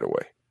happens right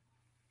away.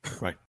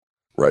 Right.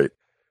 Right.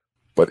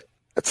 But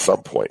at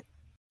some point,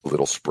 a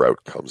little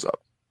sprout comes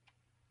up.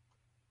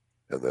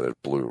 And then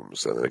it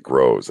blooms and then it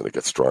grows and it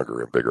gets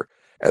stronger and bigger.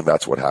 And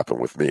that's what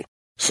happened with me.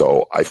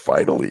 So I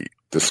finally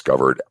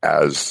discovered,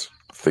 as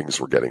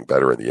things were getting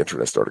better and the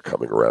internet started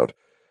coming around,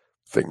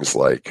 things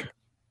like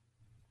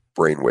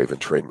brainwave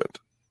entrainment.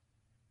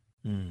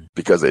 Mm.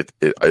 Because it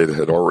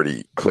had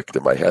already clicked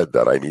in my head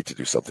that I need to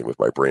do something with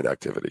my brain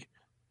activity.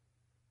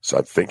 So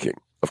I'm thinking,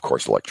 of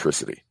course,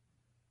 electricity.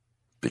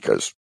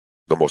 Because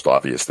the most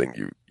obvious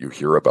thing you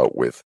hear about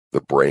with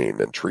the brain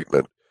and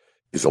treatment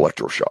is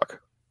electroshock.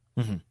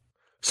 Mm-hmm.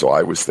 So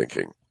I was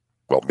thinking,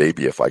 well,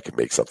 maybe if I could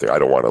make something, I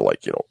don't want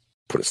to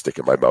put a stick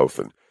in my mouth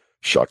and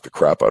shock the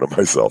crap out of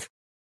myself,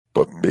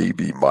 but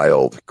maybe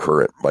mild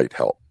current might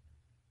help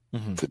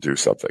to do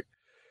something.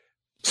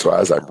 So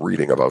as I'm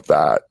reading about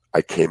that,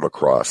 I came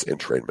across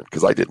entrainment,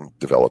 because I didn't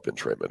develop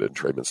entrainment.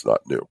 Entrainment's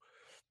not new,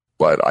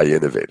 but I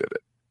innovated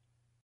it.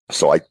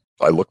 So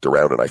I looked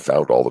around and I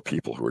found all the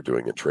people who were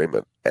doing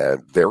entrainment,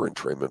 and their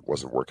entrainment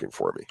wasn't working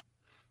for me.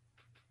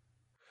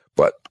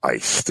 But I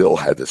still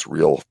had this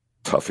real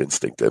tough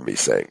instinct in me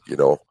saying,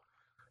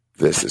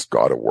 this has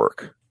got to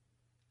work.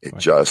 It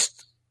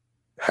just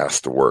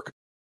has to work.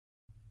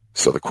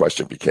 So the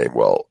question became,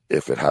 well,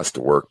 if it has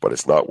to work, but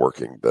it's not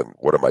working, then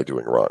what am I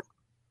doing wrong?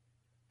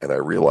 And I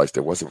realized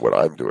it wasn't what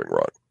I'm doing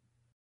wrong.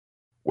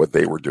 What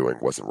they were doing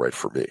wasn't right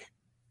for me.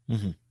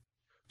 Mm-hmm.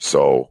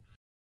 So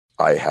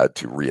I had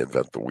to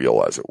reinvent the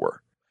wheel, as it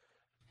were.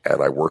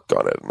 And I worked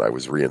on it, and I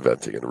was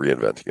reinventing and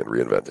reinventing and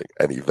reinventing.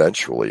 And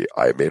eventually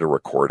I made a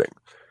recording,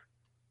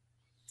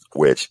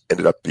 which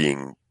ended up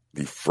being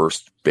the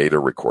first beta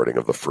recording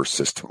of the first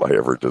system I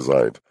ever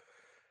designed.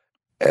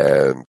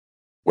 And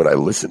when I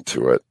listened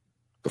to it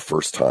the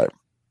first time,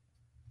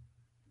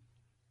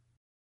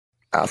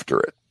 after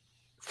it,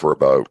 for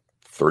about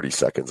 30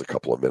 seconds, a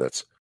couple of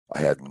minutes, I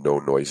had no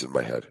noise in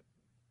my head.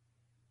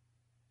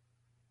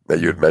 Now,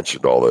 you had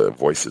mentioned all the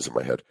voices in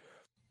my head.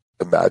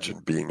 Imagine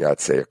being at,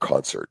 say, a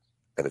concert,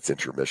 and it's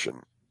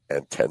intermission,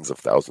 and tens of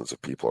thousands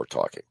of people are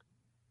talking.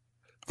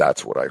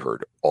 That's what I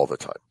heard all the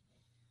time.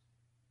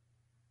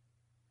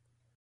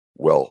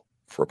 Well,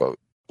 for about,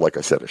 like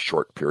I said, a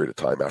short period of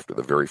time after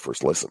the very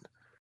first listen,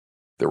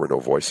 there were no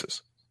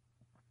voices.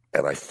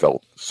 And I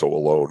felt so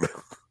alone.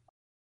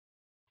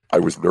 I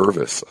was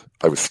nervous.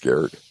 I was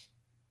scared.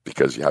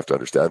 Because you have to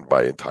understand,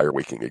 my entire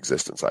waking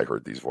existence, I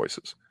heard these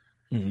voices.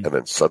 Mm-hmm. And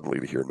then suddenly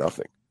to hear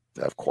nothing,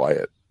 to have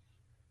quiet,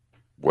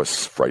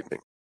 was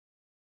frightening.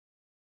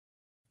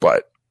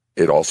 But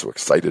it also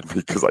excited me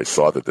because I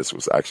saw that this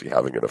was actually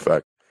having an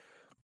effect.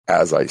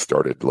 As I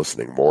started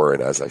listening more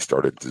and as I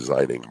started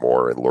designing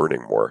more and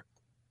learning more,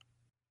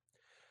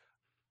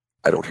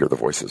 I don't hear the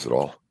voices at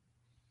all.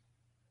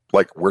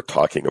 Like, we're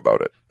talking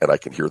about it and I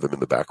can hear them in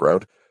the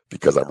background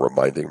because I'm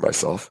reminding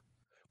myself,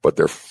 but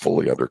they're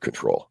fully under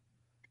control.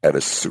 And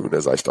as soon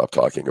as I stop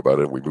talking about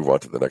it and we move on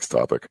to the next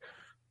topic,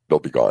 they'll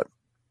be gone.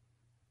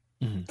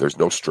 Mm-hmm. There's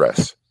no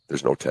stress.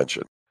 There's no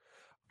tension.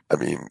 I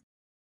mean,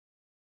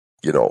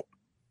 you know,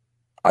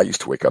 I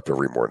used to wake up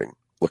every morning,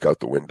 look out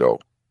the window,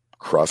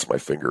 cross my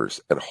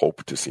fingers, and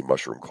hope to see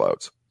mushroom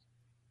clouds.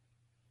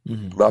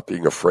 Mm-hmm. Not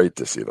being afraid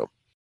to see them,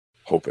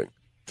 hoping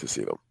to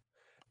see them.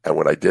 And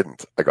when I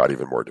didn't, I got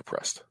even more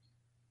depressed.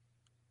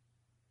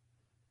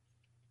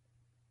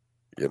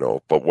 You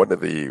know, but one of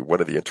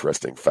the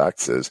interesting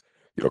facts is,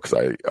 you know,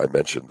 because I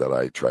mentioned that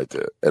I tried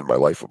to end my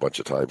life a bunch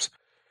of times.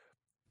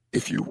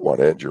 If you want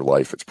to end your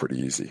life, it's pretty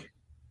easy.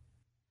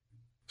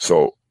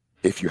 So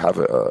if you have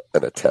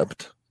an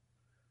attempt,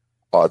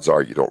 odds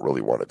are you don't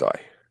really want to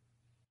die.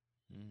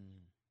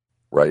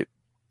 Right?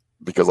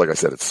 Because like I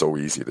said, it's so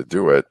easy to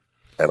do it.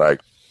 And I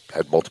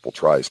had multiple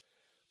tries.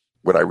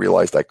 When I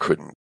realized I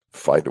couldn't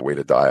find a way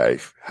to die, I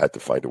had to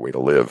find a way to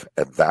live.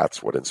 And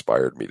that's what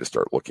inspired me to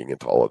start looking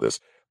into all of this.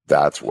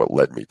 That's what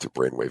led me to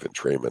brainwave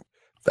entrainment.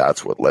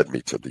 That's what led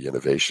me to the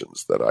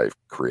innovations that I've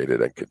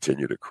created and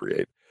continue to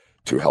create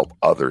to help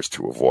others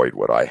to avoid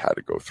what I had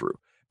to go through.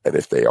 And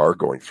if they are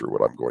going through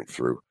what I'm going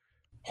through,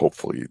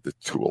 hopefully the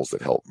tools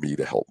that help me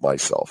to help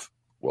myself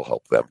will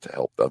help them to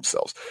help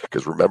themselves.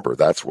 Because remember,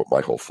 that's what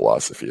my whole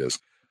philosophy is.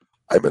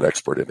 I'm an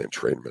expert in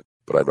entrainment,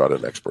 but I'm not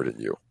an expert in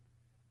you.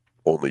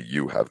 Only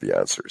you have the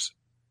answers.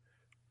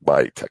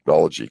 My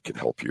technology can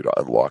help you to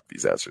unlock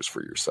these answers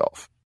for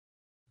yourself.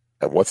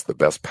 And what's the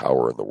best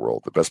power in the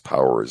world? The best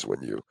power is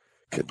when you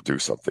can do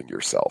something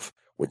yourself,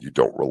 when you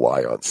don't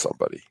rely on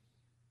somebody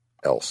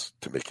else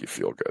to make you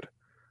feel good,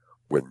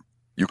 when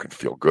you can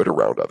feel good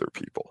around other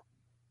people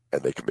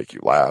and they can make you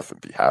laugh and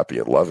be happy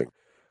and loving,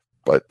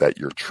 but that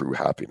your true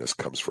happiness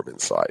comes from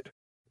inside.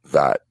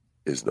 That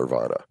is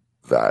nirvana.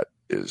 That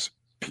is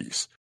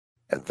peace.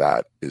 And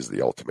that is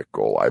the ultimate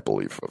goal, I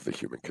believe, of the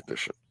human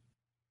condition.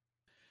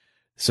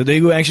 So there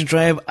you go, Action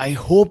Tribe. I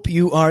hope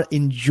you are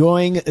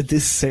enjoying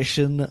this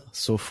session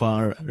so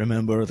far.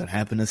 Remember that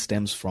happiness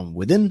stems from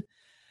within,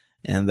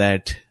 and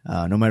that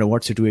no matter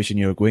what situation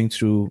you're going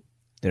through,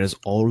 there is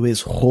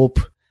always hope.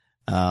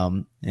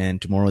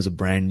 And tomorrow is a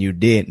brand new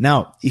day.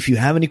 Now, if you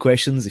have any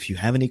questions, if you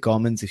have any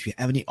comments, if you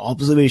have any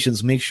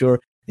observations, make sure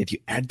that you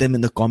add them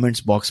in the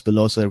comments box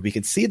below so that we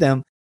can see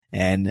them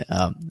and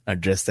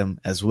address them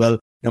as well.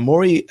 Now,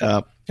 Maury,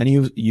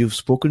 and you've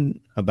spoken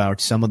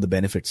about some of the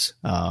benefits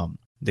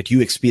that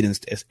you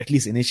experienced, at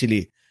least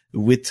initially,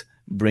 with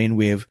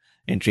brainwave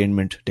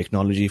entrainment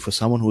technology. For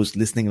someone who is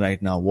listening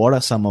right now, what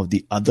are some of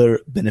the other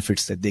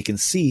benefits that they can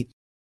see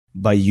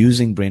by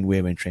using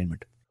brainwave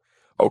entrainment?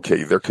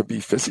 Okay, there can be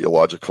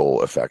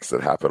physiological effects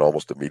that happen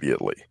almost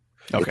immediately.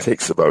 Okay. It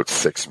takes about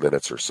 6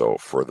 minutes or so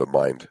for the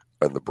mind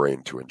and the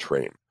brain to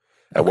entrain.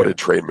 And what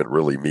entrainment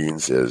really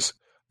means is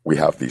we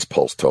have these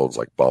pulse tones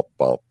like bump,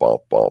 bump,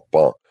 bump, bump,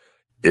 bump.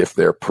 If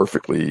they're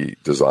perfectly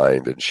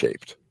designed and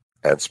shaped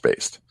and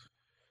spaced,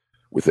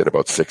 within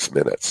about 6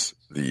 minutes,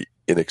 the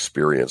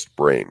inexperienced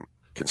brain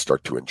can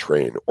start to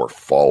entrain or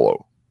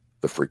follow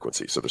the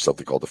frequency. So there's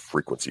something called the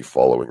frequency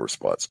following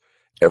response.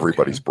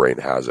 Everybody's brain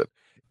has it.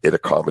 It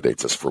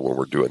accommodates us for when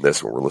we're doing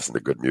this, when we're listening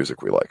to good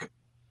music we like.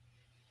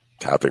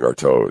 Tapping our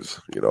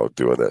toes,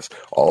 doing this.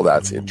 All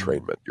that's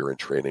entrainment. You're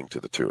entraining to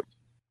the tune.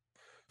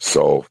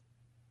 So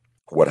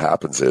what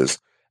happens is,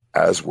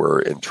 as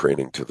we're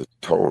entraining to the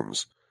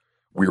tones,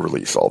 we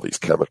release all these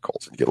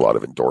chemicals and you get a lot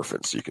of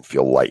endorphins. So you can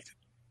feel light.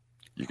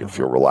 You can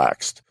feel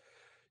relaxed.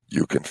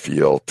 You can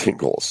feel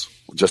tingles.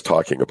 Just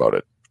talking about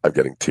it, I'm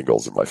getting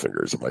tingles in my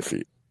fingers and my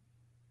feet.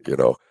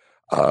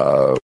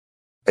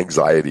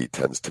 Anxiety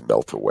tends to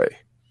melt away.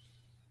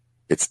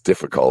 It's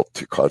difficult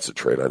to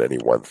concentrate on any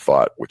one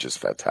thought, which is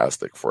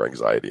fantastic for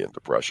anxiety and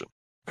depression.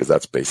 because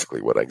that's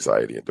basically what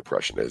anxiety and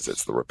depression is.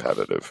 It's the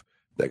repetitive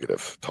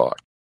negative talk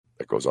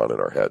that goes on in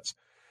our heads.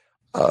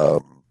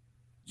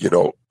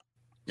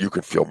 You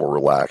can feel more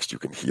relaxed. You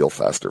can heal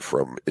faster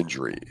from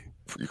injury.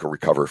 You can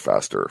recover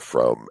faster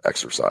from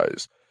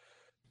exercise.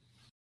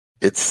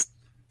 It's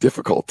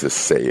difficult to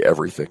say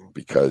everything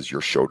because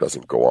your show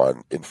doesn't go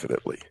on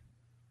infinitely.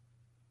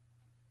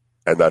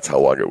 And that's how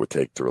long it would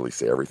take to really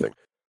say everything.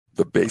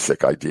 The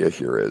basic idea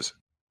here is,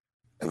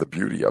 and the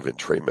beauty of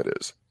entrainment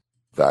is,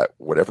 that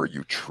whatever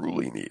you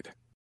truly need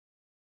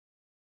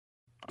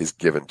is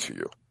given to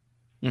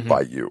you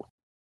by you.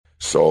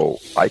 So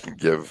I can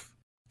give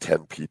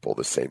 10 people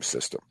the same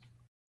system,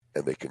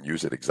 and they can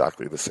use it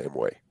exactly the same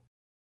way.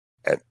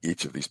 And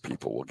each of these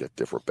people will get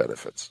different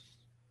benefits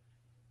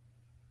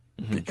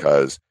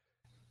because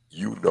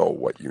you know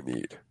what you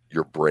need.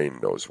 Your brain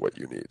knows what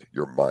you need.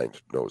 Your mind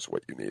knows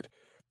what you need.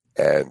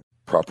 And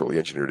properly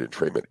engineered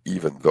entrainment,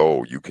 even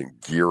though you can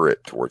gear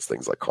it towards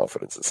things like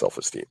confidence and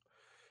self-esteem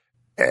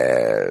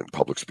and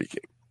public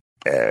speaking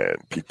and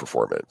peak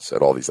performance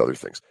and all these other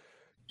things,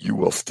 you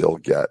will still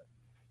get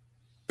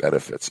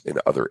benefits in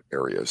other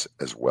areas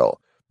as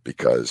well,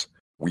 because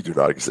we do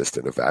not exist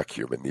in a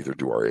vacuum, and neither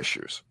do our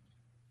issues.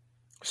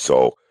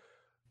 So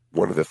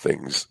one of the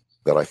things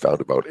that I found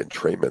about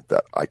entrainment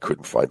that I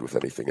couldn't find with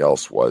anything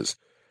else was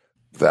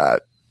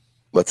that,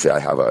 let's say I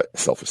have a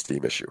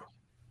self-esteem issue.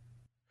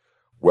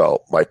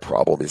 Well, my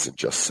problem isn't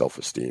just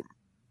self-esteem.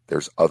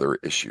 There's other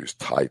issues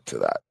tied to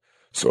that.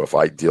 So if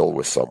I deal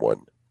with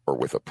someone or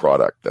with a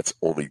product that's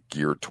only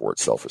geared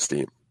towards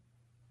self-esteem,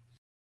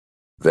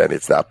 then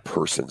it's that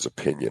person's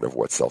opinion of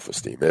what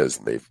self-esteem is,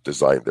 and they've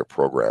designed their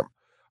program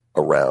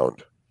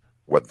around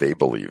what they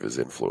believe is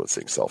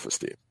influencing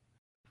self-esteem.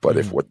 But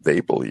if what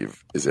they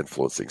believe is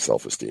influencing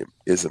self-esteem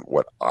isn't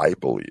what I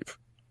believe,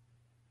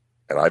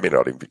 and I may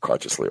not even be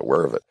consciously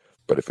aware of it,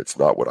 but if it's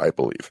not what I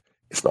believe,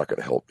 it's not going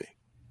to help me.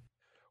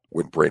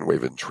 When brainwave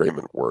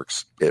entrainment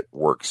works, it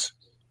works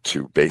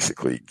to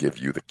basically give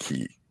you the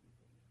key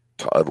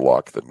to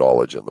unlock the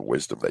knowledge and the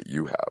wisdom that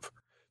you have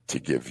to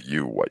give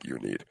you what you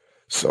need.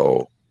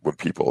 So when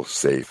people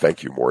say,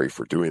 thank you, Maury,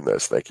 for doing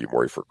this, thank you,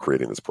 Maury, for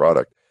creating this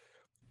product,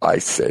 I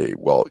say,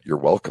 well, you're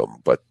welcome,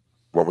 but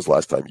when was the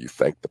last time you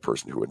thanked the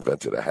person who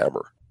invented a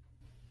hammer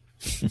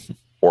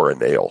or a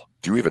nail?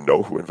 Do you even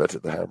know who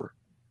invented the hammer?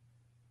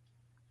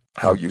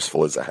 How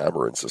useful is a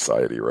hammer in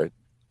society, right?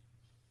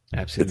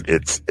 Absolutely.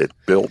 It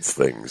builds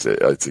things.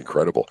 It's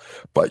incredible.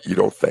 But you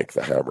don't thank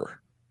the hammer.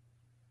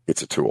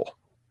 It's a tool.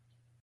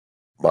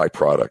 My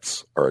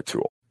products are a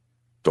tool.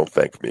 Don't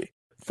thank me.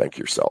 Thank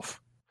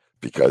yourself.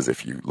 Because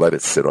if you let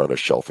it sit on a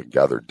shelf and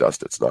gather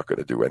dust, it's not going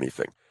to do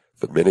anything.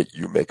 The minute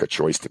you make a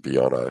choice to be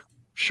on a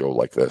show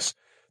like this,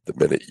 the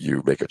minute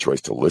you make a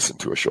choice to listen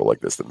to a show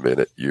like this, the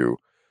minute you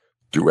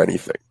do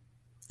anything,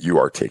 you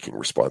are taking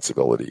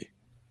responsibility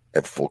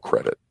and full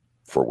credit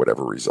for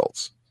whatever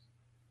results.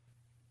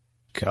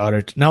 Got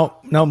it. Now,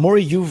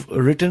 Maury, you've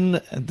written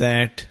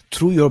that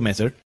through your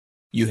method,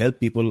 you help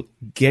people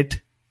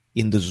get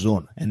in the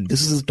zone. And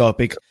this is a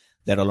topic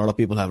that a lot of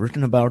people have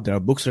written about. There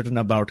are books written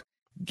about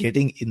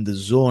getting in the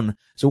zone.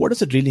 So what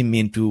does it really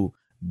mean to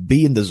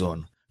be in the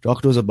zone?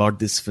 Talk to us about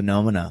this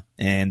phenomena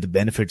and the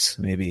benefits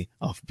maybe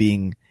of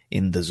being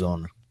in the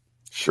zone.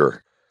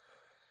 Sure.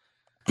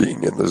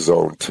 Being in the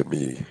zone to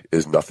me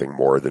is nothing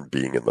more than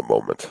being in the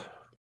moment.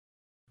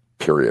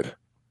 Period.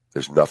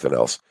 There's nothing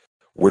else.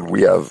 When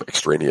we have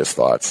extraneous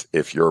thoughts,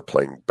 if you're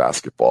playing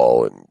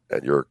basketball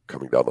and you're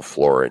coming down the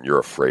floor and you're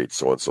afraid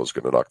so-and-so's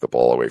going to knock the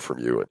ball away from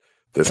you and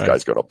this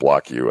guy's going to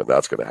block you and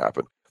that's going to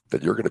happen,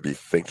 then you're going to be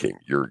thinking,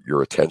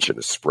 your attention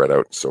is spread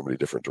out in so many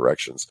different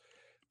directions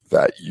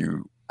that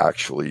you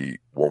actually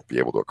won't be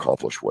able to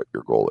accomplish what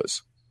your goal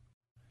is.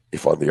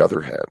 If, on the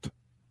other hand,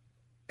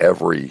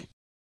 every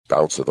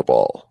bounce of the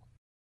ball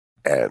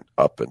and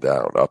up and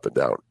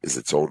down is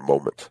its own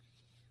moment,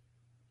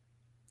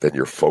 then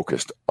you're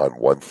focused on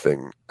one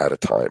thing at a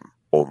time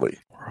only.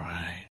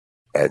 Right.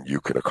 And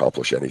you can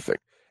accomplish anything.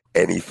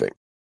 Anything.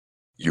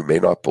 You may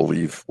not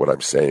believe what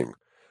I'm saying,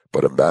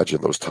 but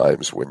imagine those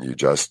times when you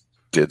just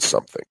did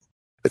something.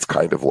 It's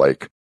kind of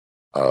like,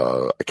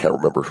 I can't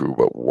remember who,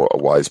 but a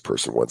wise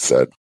person once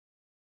said,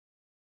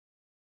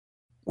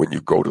 when you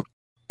go to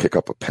pick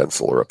up a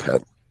pencil or a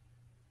pen,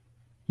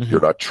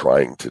 you're not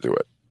trying to do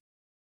it.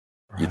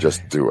 You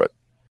just do it.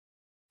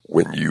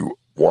 When you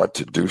want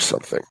to do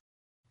something,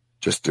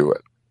 just do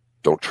it.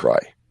 Don't try.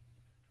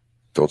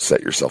 Don't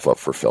set yourself up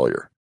for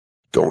failure.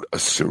 Don't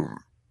assume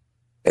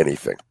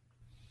anything.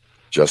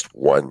 Just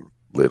one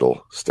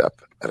little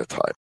step at a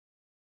time.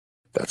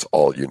 That's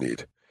all you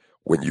need.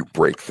 When you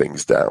break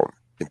things down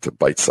into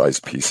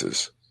bite-sized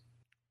pieces,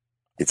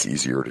 it's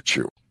easier to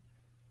chew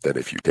than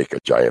if you take a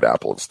giant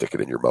apple and stick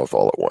it in your mouth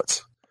all at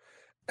once.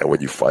 And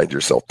when you find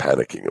yourself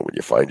panicking and when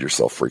you find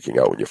yourself freaking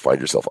out, when you find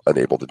yourself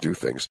unable to do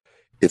things,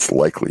 it's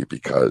likely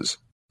because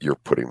you're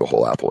putting the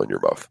whole apple in your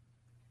mouth.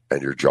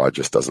 And your jaw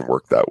just doesn't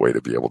work that way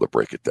to be able to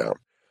break it down.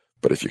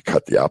 But if you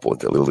cut the apple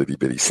into little itty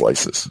bitty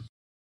slices,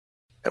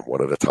 and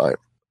one at a time,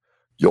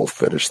 you'll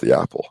finish the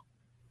apple.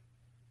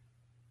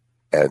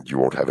 and you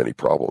won't have any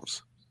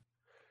problems.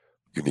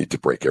 You need to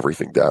break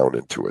everything down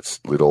into its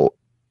little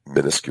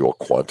minuscule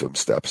quantum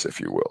steps, if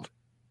you will.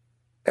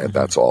 And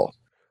that's all.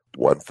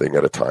 One thing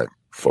at a time.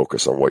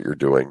 Focus on what you're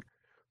doing.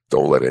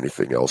 Don't let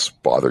anything else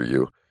bother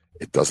you.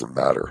 It doesn't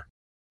matter.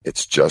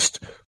 It's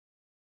just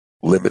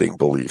limiting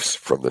beliefs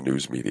from the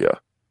news media,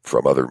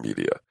 from other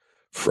media,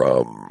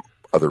 from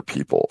other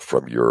people,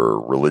 from your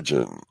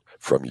religion,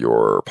 from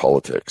your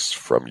politics,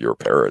 from your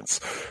parents,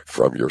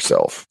 from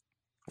yourself,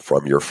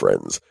 from your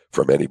friends,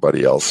 from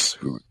anybody else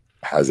who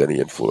has any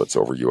influence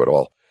over you at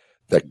all.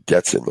 That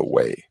gets in the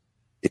way.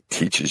 It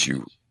teaches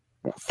you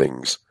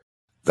things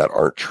that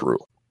aren't true.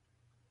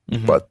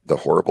 But the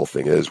horrible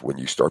thing is when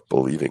you start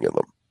believing in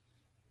them,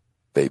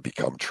 they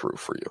become true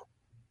for you.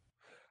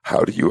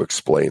 How do you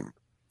explain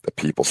that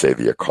people say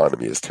the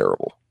economy is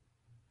terrible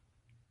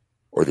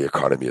or the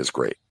economy is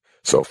great?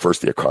 So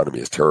first, the economy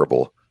is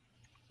terrible,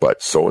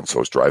 but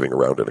so-and-so's driving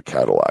around in a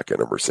Cadillac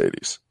and a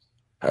Mercedes,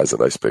 has a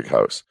nice big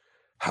house.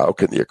 How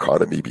can the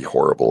economy be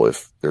horrible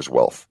if there's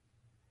wealth?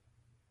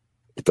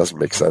 It doesn't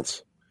make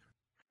sense.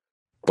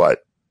 But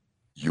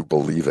you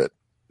believe it,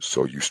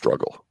 so you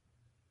struggle.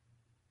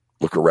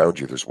 Look around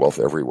you, there's wealth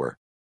everywhere.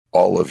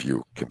 All of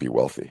you can be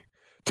wealthy.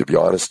 To be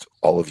honest,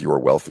 all of you are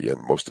wealthy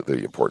in most of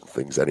the important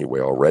things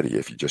anyway already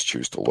if you just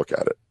choose to look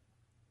at it.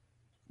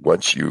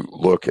 Once you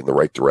look in the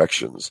right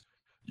directions,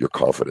 your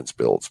confidence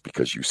builds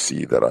because you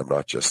see that I'm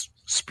not just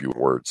spewing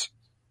words.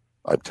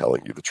 I'm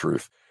telling you the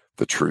truth.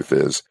 The truth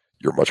is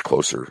you're much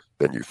closer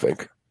than you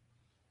think.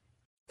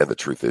 And the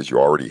truth is you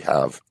already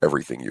have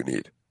everything you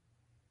need.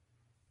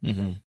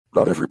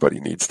 Not everybody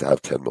needs to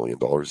have $10 million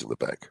in the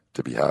bank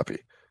to be happy.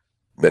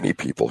 Many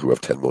people who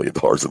have $10 million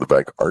in the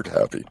bank aren't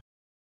happy,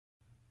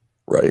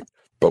 right?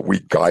 But we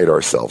guide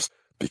ourselves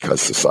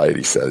because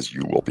society says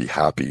you will be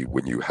happy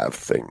when you have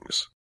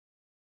things.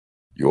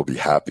 You will be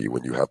happy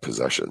when you have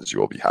possessions. You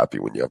will be happy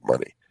when you have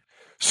money.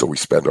 So we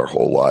spend our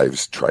whole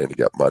lives trying to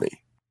get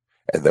money.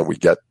 And then we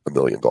get $1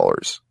 million.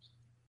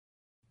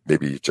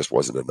 Maybe it just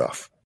wasn't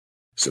enough.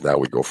 So now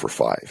we go for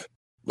 5.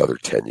 Another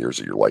 10 years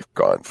of your life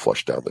gone,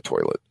 flushed down the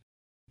toilet.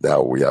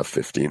 Now we have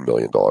 $15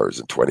 million and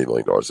 $20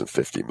 million and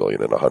 $50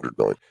 million and $100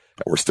 million.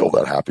 And we're still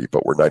not happy,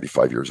 but we're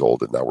 95 years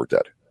old and now we're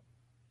dead.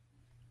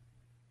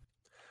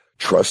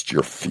 Trust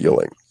your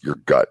feeling, your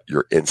gut,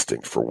 your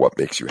instinct for what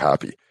makes you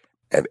happy,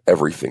 and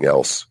everything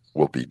else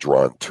will be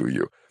drawn to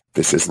you.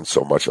 This isn't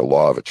so much a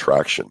law of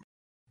attraction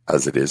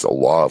as it is a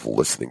law of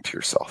listening to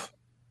yourself,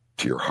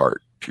 to your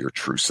heart, to your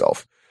true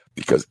self,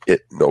 because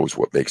it knows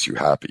what makes you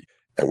happy.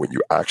 And when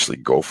you actually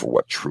go for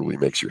what truly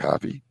makes you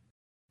happy,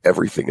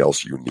 everything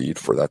else you need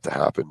for that to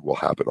happen will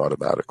happen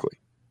automatically.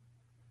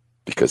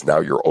 Because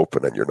now you're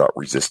open and you're not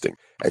resisting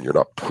and you're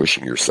not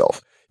pushing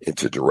yourself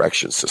into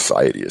directions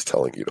society is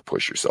telling you to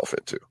push yourself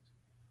into.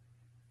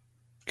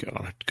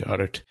 Got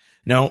it.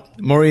 Now,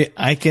 Maury,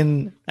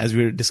 as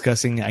we're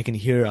discussing, I can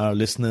hear our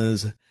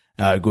listeners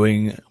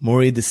going,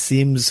 Maury, this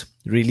seems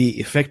really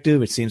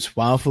effective. It seems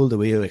powerful the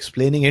way you're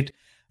explaining it.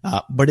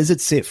 But is it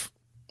safe?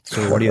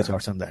 So what are your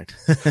thoughts on that?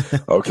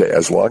 Okay,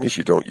 as long as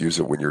you don't use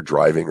it when you're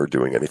driving or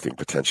doing anything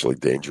potentially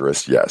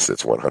dangerous, yes,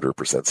 it's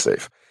 100%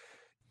 safe.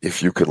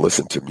 If you can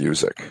listen to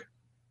music,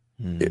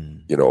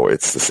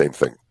 it's the same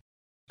thing.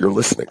 You're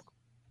listening.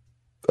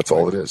 That's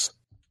all it is.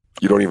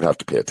 You don't even have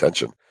to pay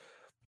attention.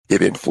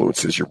 It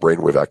influences your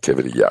brainwave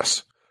activity,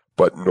 yes,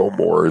 but no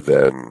more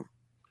than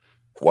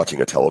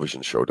watching a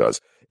television show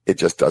does. It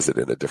just does it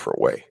in a different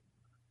way.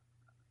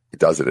 It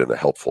does it in a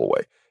helpful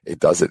way. It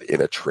does it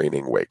in a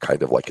training way,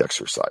 kind of like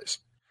exercise.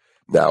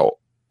 Now,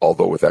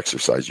 although with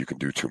exercise you can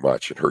do too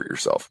much and hurt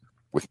yourself,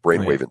 with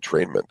brainwave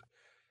entrainment,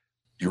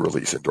 you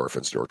release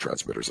endorphins,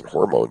 neurotransmitters, and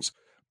hormones.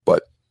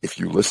 But if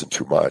you listen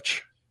too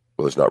much,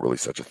 well, there's not really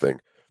such a thing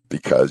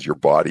because your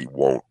body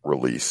won't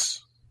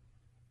release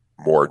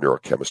more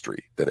neurochemistry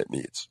than it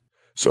needs.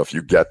 So if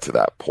you get to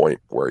that point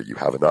where you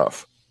have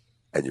enough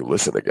and you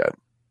listen again,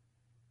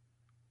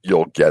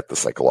 you'll get the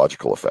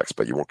psychological effects,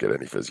 but you won't get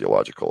any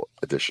physiological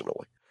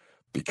additionally.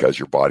 Because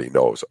your body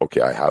knows,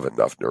 okay, I have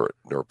enough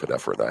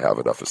norepinephrine, I have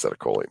enough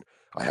acetylcholine,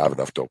 I have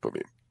enough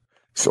dopamine.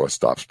 So it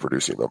stops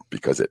producing them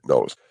because it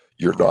knows.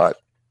 You're not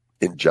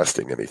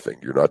ingesting anything.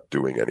 You're not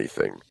doing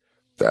anything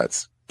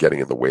that's getting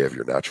in the way of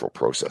your natural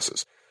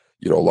processes.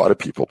 A lot of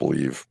people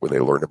believe when they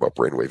learn about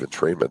brainwave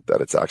entrainment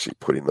that it's actually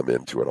putting them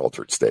into an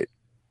altered state.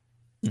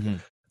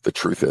 The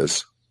truth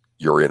is,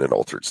 you're in an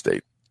altered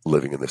state,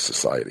 living in this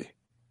society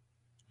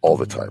all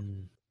the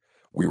time.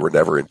 We were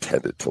never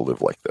intended to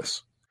live like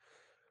this.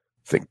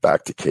 Think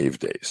back to cave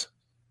days.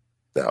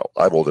 Now,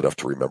 I'm old enough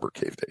to remember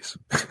cave days.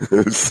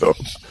 So,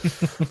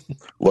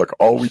 look,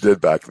 all we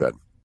did back then,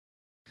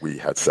 we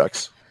had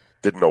sex.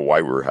 Didn't know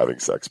why we were having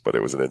sex, but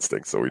it was an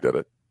instinct, so we did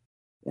it.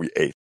 We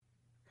ate.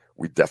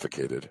 We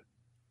defecated.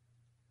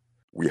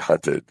 We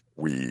hunted.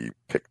 We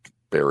picked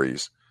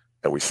berries.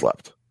 And we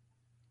slept.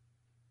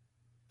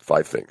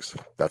 5 things.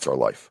 That's our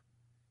life.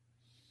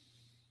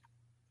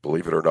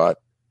 Believe it or not,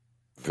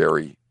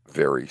 very,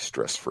 very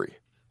stress-free.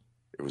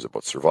 It was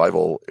about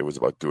survival. It was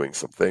about doing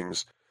some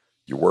things.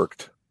 You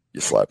worked.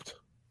 You slept.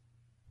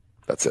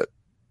 That's it.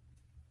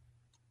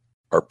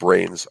 Our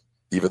brains,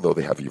 even though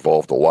they have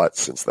evolved a lot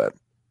since then,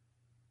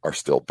 are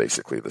still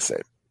basically the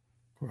same.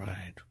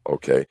 Right.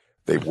 Okay?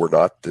 They were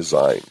not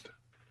designed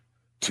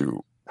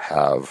to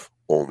have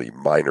only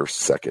minor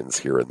seconds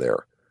here and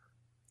there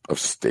of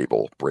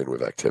stable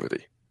brainwave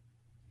activity.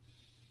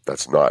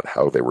 That's not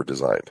how they were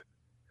designed.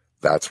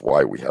 That's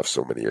why we have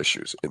so many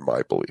issues, in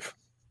my belief.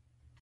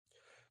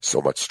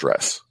 So much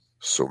stress,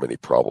 so many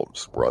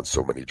problems. We're on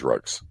so many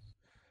drugs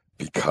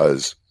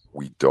because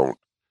we don't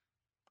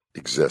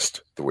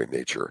exist the way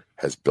nature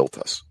has built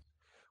us.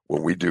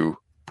 When we do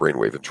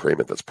brainwave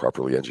entrainment that's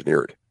properly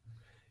engineered,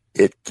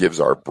 it gives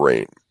our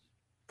brain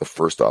the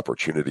first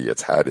opportunity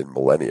it's had in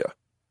millennia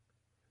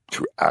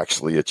to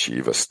actually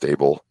achieve a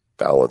stable,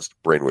 balanced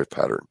brainwave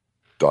pattern,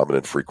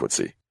 dominant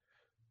frequency,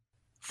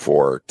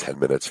 for 10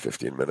 minutes,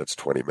 15 minutes,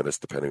 20 minutes,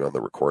 depending on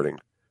the recording,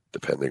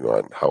 depending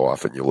on how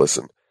often you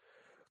listen.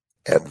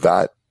 And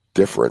that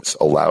difference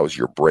allows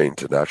your brain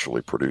to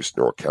naturally produce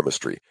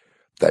neurochemistry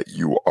that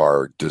you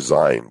are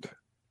designed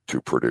to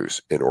produce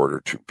in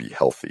order to be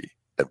healthy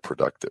and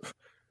productive.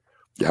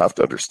 You have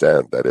to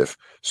understand that if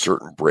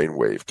certain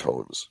brainwave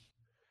tones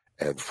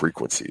and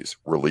frequencies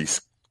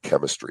release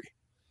chemistry,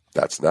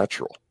 that's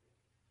natural.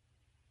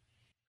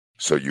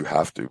 So you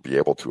have to be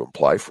able to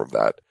imply from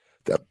that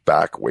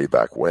way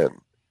back when,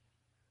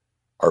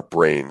 our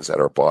brains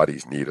and our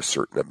bodies need a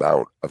certain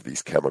amount of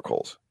these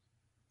chemicals.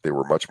 They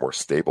were much more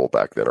stable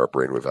back then, our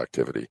brainwave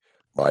activity.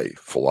 My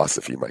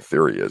philosophy, my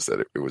theory is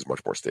that it was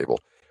much more stable,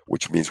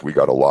 which means we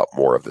got a lot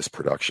more of this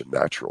production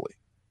naturally.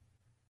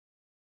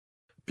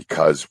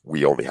 Because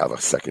we only have a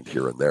second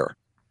here and there,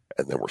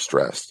 and then we're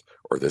stressed,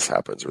 or this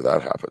happens or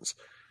that happens.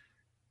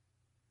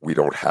 We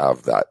don't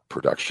have that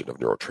production of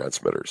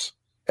neurotransmitters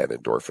and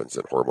endorphins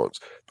and hormones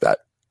that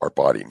our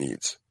body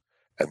needs.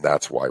 And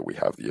that's why we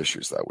have the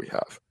issues that we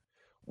have.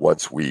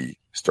 Once we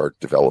start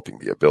developing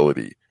the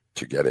ability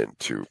to get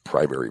into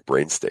primary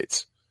brain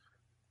states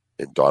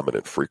in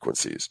dominant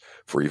frequencies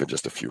for even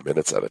just a few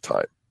minutes at a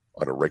time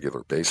on a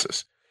regular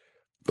basis,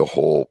 the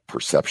whole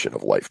perception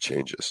of life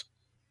changes.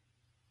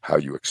 How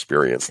you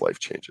experience life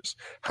changes.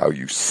 How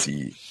you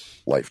see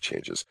life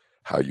changes.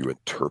 How you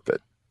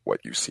interpret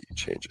what you see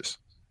changes.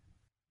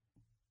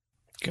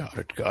 Got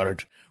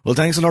it. Well,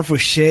 thanks a lot for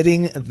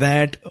sharing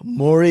that,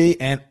 Maury.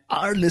 And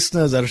our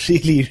listeners are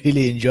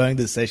really enjoying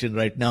this session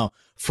right now.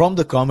 From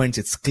the comments,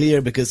 it's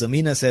clear because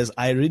Amina says,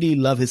 I really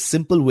love his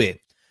simple way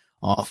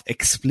of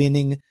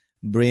explaining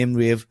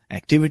brainwave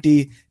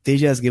activity.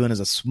 Teja has given us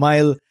a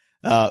smile,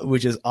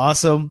 which is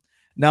awesome.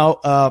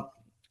 Now,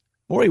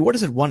 Maury, what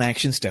is that one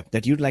action step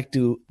that you'd like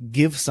to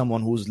give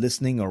someone who's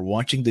listening or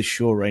watching the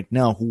show right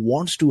now who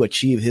wants to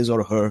achieve his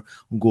or her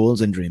goals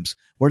and dreams?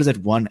 What is that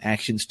one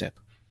action step?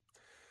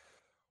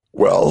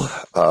 Well,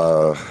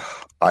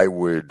 I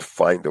would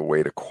find a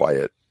way to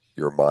quiet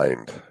your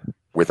mind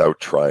without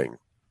trying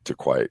to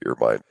quiet your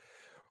mind.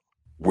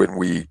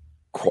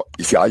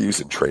 You see, I use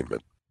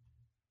entrainment.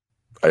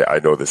 I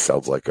know this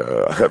sounds like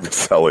I'm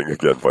selling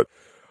again, but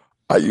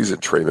I use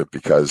entrainment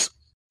because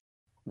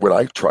when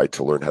I tried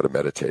to learn how to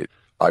meditate,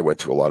 I went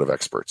to a lot of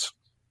experts.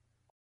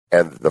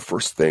 And the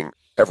first thing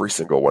every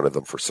single one of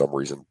them for some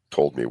reason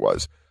told me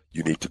was,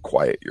 you need to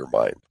quiet your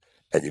mind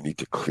and you need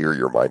to clear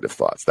your mind of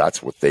thoughts.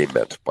 That's what they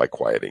meant by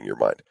quieting your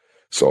mind.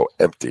 So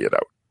empty it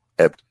out.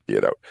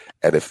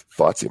 And if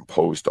thoughts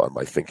imposed on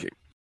my thinking,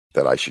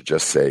 that I should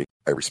just say,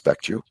 I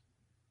respect you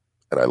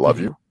and I love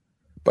you,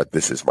 but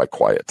this is my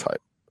quiet time.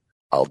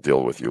 I'll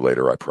deal with you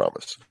later, I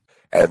promise.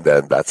 And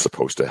then that's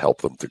supposed to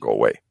help them to go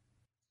away.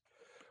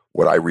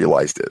 What I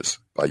realized is,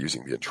 by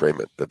using the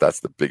entrainment, that that's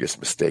the biggest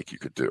mistake you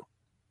could do.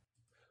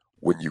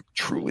 When you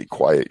truly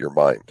quiet your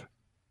mind,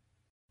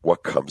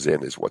 what comes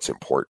in is what's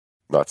important,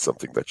 not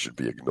something that should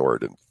be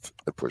ignored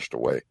and pushed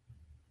away.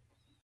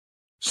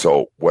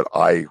 So what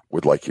I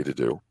would like you to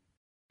do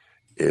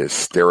is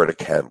stare at a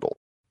candle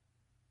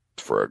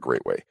for a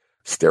great way.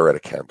 Stare at a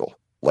candle,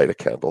 light a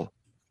candle,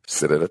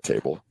 sit at a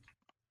table,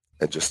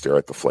 and just stare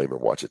at the flame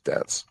and watch it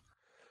dance.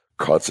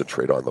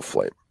 Concentrate on the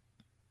flame.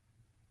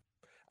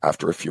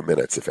 After a few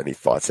minutes, if any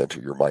thoughts enter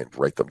your mind,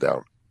 write them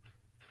down.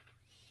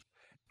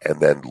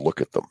 And then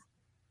look at them.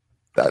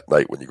 That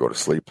night when you go to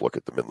sleep, look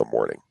at them in the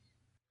morning.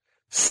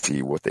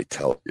 See what they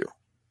tell you.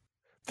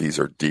 These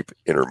are deep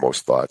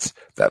innermost thoughts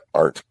that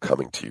aren't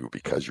coming to you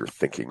because you're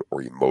thinking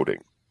or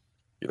emoting,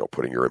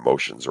 putting your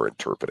emotions or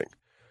interpreting.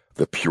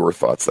 The pure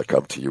thoughts that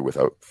come to you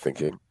without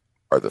thinking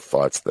are the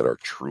thoughts that are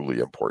truly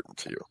important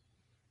to you.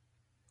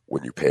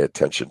 When you pay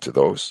attention to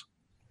those,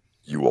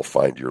 you will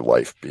find your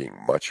life being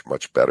much,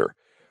 much better.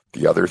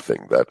 The other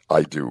thing that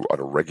I do on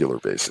a regular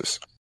basis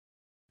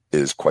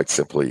is quite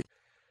simply,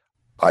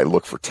 I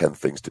look for 10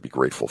 things to be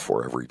grateful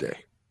for every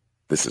day.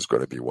 This is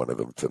going to be one of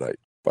them tonight,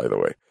 by the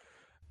way.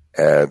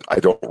 And I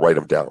don't write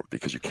them down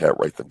because you can't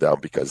write them down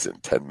because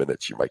in 10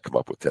 minutes you might come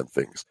up with 10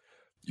 things.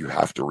 You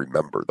have to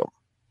remember them.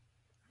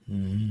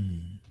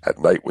 At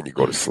night when you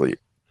go to sleep,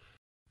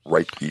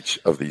 write each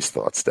of these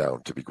thoughts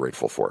down to be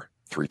grateful for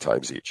 3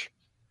 times each.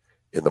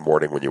 In the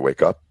morning when you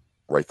wake up,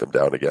 write them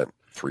down again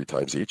 3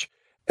 times each.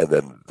 And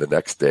then the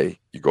next day,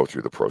 you go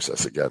through the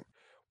process again.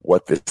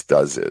 what this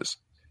does is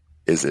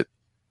it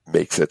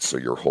makes it so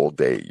your whole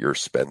day you're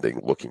spending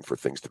looking for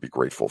things to be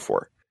grateful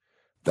for.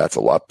 That's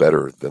a lot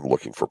better than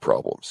looking for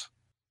problems.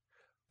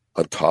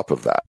 On top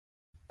of that,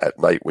 at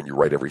night when you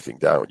write everything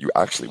down,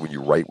 when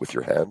you write with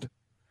your hand,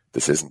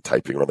 this isn't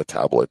typing on a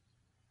tablet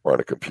or on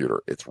a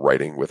computer. It's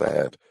writing with a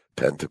hand,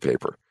 pen to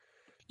paper.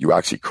 You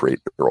actually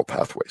create neural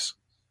pathways.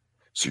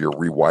 So you're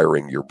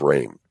rewiring your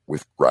brain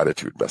with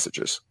gratitude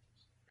messages.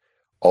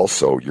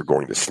 Also, you're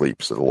going to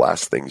sleep. So the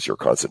last things you're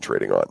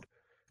concentrating on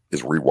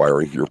is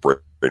rewiring your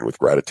brain with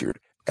gratitude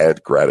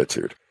and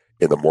gratitude.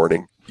 In the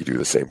morning, you do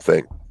the same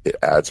thing. It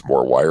adds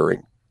more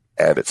wiring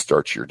and it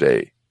starts your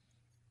day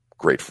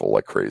grateful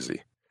like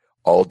crazy.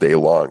 All day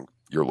long,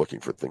 you're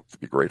looking for things to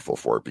be grateful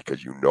for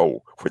because you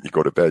know when you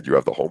go to bed, you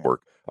have the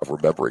homework of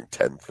remembering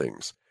 10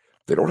 things.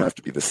 They don't have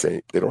to be the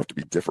same. They don't have to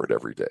be different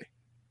every day,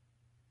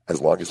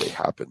 as long as they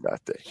happen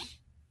that day.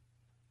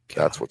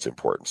 That's what's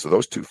important. So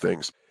those two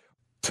things,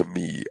 to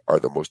me, are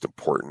the most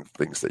important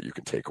things that you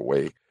can take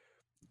away. It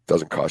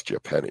doesn't cost you a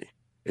penny.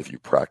 If you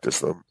practice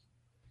them,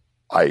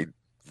 I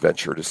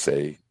venture to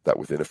say that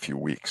within a few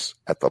weeks,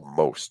 at the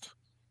most,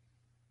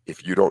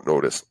 if you don't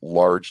notice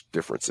large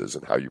differences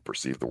in how you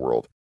perceive the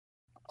world,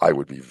 I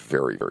would be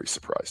very, very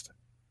surprised.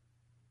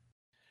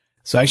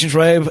 So Action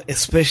Tribe,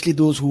 especially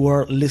those who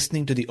are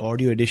listening to the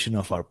audio edition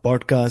of our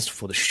podcast,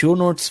 for the show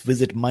notes,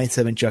 visit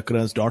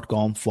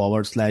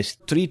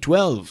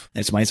my7chakras.com/312.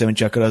 That's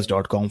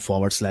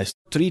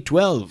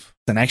my7chakras.com/312.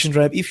 And Action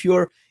Tribe, if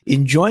you're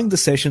enjoying the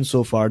session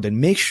so far, then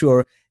make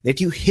sure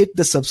that you hit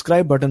the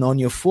subscribe button on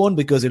your phone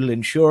because it'll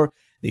ensure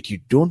that you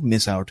don't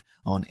miss out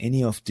on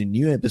any of the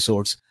new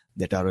episodes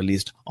that are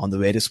released on the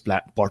various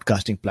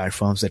podcasting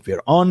platforms that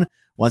we're on.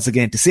 Once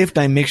again, to save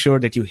time, make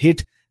sure that you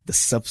hit the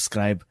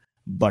subscribe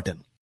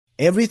button.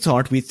 Every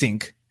thought we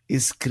think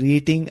is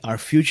creating our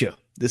future.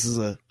 This is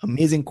an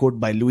amazing quote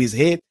by Louise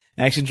Hay.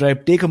 Action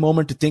Tribe, take a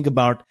moment to think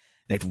about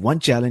that one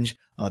challenge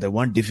or the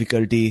one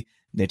difficulty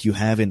that you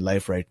have in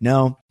life right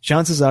now.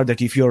 Chances are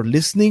that if you're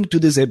listening to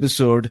this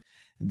episode,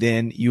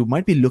 then you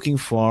might be looking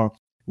for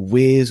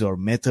ways or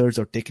methods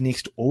or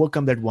techniques to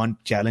overcome that one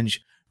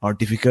challenge or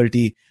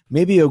difficulty.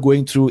 Maybe you're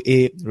going through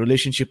a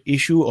relationship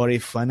issue or a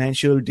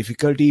financial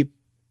difficulty,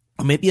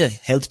 or maybe a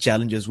health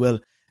challenge as well.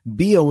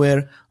 Be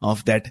aware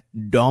of that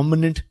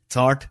dominant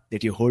thought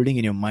that you're holding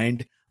in your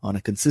mind on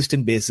a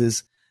consistent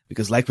basis,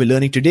 because like we're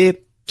learning today,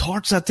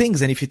 thoughts are things.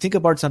 And if you think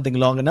about something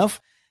long enough,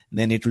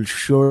 then it will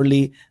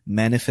surely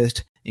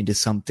manifest into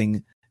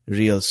something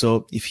real.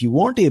 So if you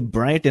want a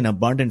bright and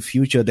abundant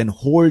future, then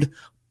hold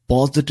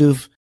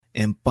positive,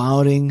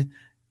 empowering,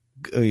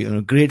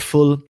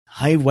 grateful,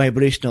 high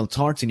vibrational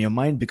thoughts in your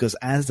mind, because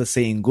as the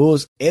saying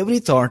goes, every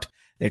thought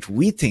that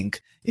we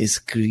think is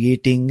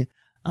creating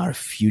our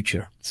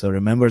future. So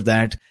remember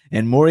that.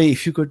 And Maury,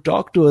 if you could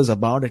talk to us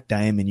about a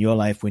time in your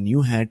life when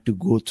you had to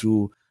go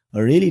through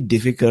a really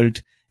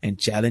difficult and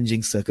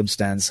challenging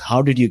circumstance,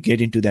 how did you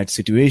get into that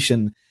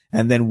situation?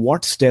 And then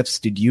what steps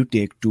did you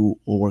take to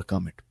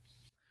overcome it?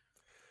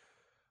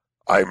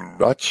 I'm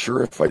not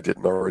sure if I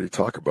didn't already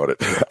talk about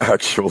it,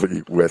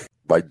 actually, with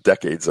my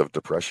decades of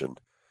depression.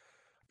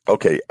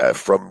 Okay,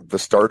 from the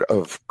start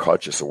of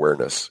conscious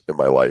awareness in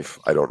my life,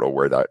 I don't know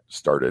where that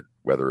started,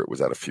 whether it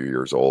was at a few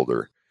years old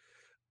or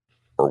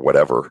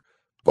whatever,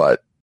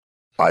 but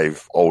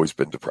I've always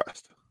been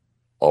depressed.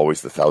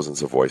 Always the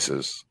thousands of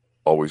voices,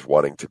 always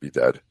wanting to be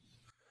dead.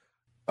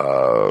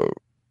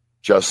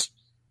 Just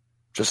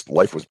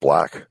life was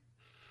black.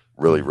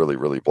 Really, really,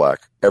 really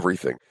black.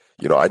 Everything.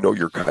 You know, I know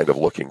you're kind of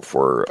looking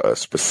for a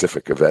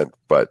specific event,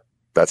 but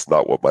that's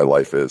not what my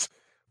life is.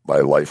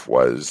 My life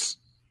was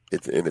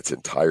in its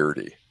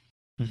entirety.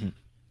 Mm-hmm.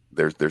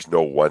 There's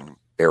no one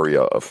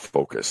area of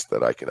focus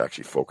that I can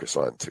actually focus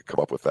on to come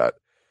up with that.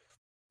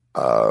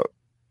 The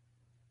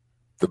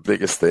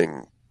biggest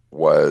thing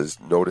was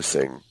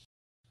noticing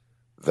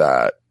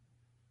that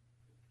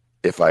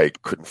if I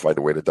couldn't find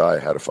a way to die, I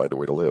had to find a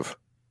way to live.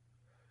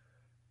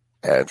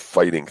 And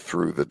fighting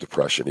through the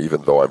depression,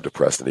 even though I'm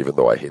depressed and even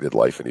though I hated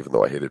life and even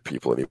though I hated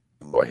people and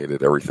even though I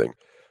hated everything,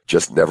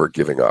 just never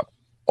giving up,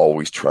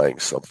 always trying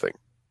something.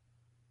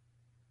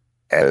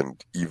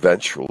 And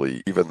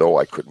eventually, even though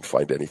I couldn't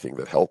find anything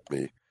that helped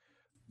me,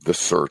 the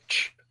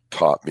search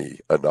taught me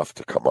enough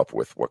to come up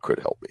with what could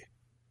help me.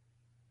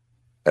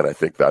 And I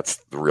think that's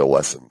the real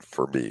lesson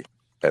for me,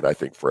 and I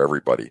think for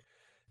everybody,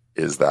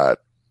 is that,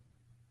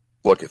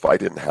 look, if I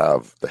didn't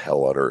have the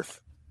hell on earth,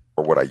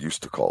 or what I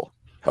used to call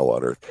hell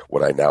on earth,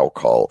 what I now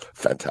call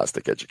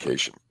fantastic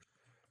education,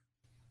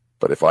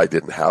 but if I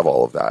didn't have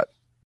all of that,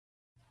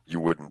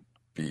 you wouldn't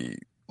be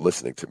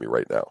listening to me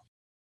right now.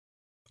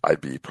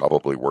 I'd be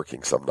probably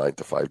working some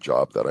 9-to-5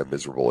 job that I'm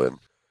miserable in,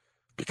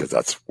 because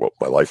that's what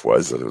my life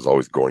was. It was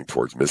always going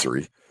towards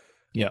misery.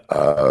 Yeah.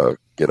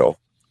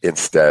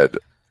 Instead,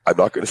 I'm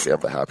not going to say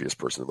I'm the happiest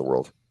person in the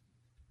world,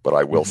 but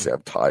I will say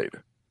I'm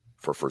tied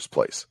for first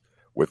place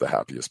with the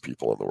happiest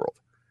people in the world.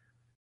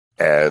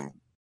 And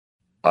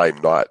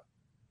I'm not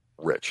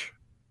rich,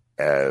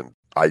 and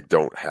I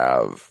don't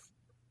have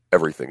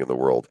everything in the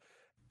world.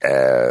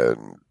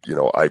 And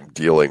I'm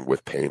dealing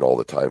with pain all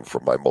the time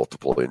from my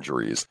multiple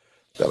injuries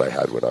that I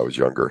had when I was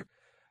younger.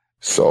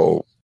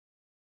 So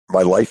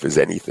my life is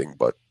anything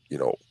but,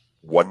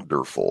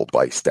 wonderful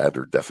by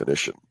standard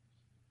definition.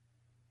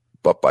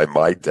 But by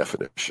my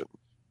definition,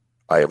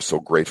 I am so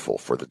grateful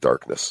for the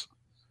darkness.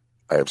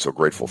 I am so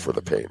grateful for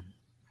the pain.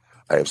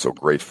 I am so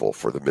grateful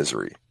for the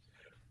misery.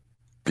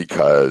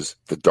 Because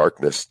the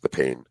darkness, the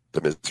pain,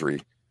 the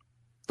misery,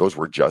 those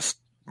were just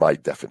my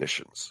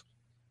definitions.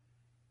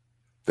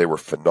 They were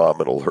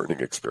phenomenal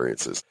learning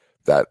experiences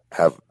that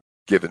have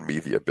given me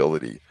the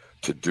ability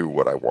to do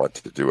what I want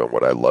to do and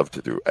what I love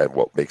to do and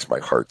what makes my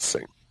heart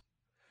sing.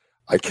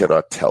 I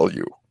cannot tell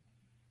you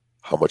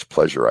how much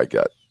pleasure I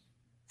get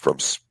from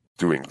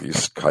doing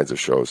these kinds of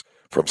shows,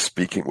 from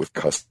speaking with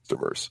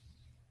customers,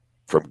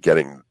 from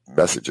getting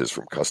messages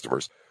from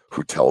customers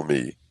who tell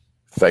me,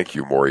 thank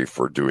you, Maury,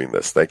 for doing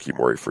this. Thank you,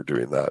 Maury, for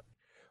doing that.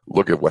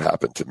 Look at what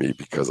happened to me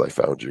because I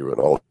found you and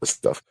all this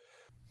stuff.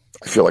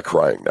 I feel like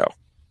crying now.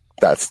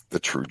 That's the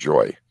true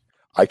joy.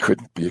 I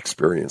couldn't be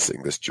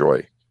experiencing this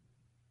joy.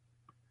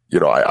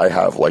 I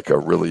have like a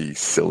really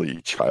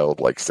silly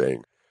childlike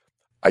saying,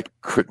 I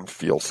couldn't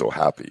feel so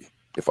happy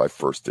if I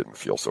first didn't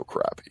feel so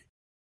crappy.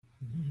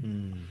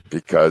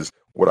 Because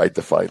what I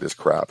defined as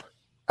crap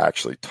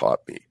actually taught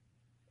me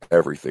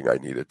everything I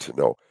needed to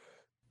know.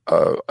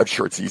 I'm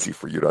sure it's easy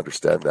for you to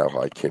understand now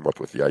how I came up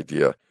with the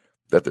idea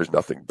that there's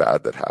nothing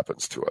bad that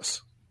happens to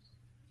us.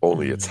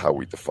 Only it's how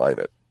we define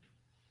it.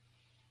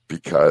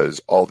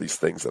 Because all these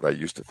things that I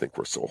used to think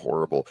were so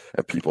horrible,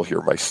 and people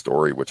hear my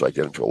story, which I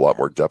get into a lot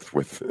more depth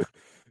with,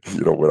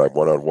 when I'm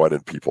one-on-one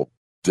and people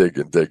dig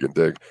and dig and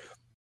dig.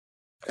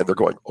 And they're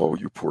going, oh,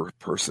 you poor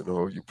person.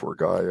 Oh, you poor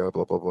guy,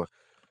 blah, blah, blah.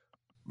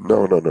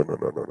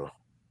 No.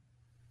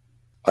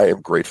 I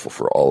am grateful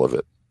for all of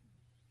it.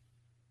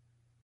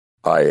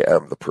 I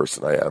am the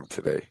person I am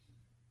today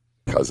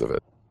because of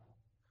it.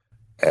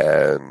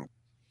 And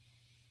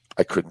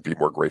I couldn't be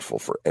more grateful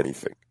for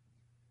anything,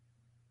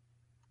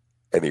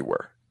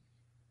 anywhere,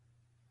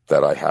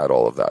 that I had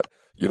all of that.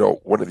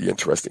 One of the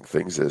interesting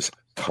things is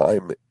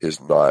time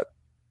is not,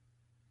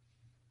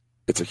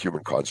 it's a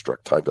human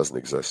construct. Time doesn't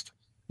exist.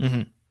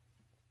 Mm-hmm.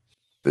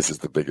 This is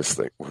the biggest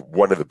thing.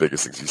 One of the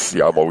biggest things. You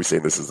see, I'm always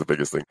saying this is the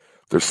biggest thing.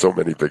 There's so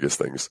many biggest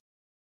things.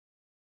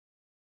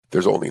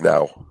 There's only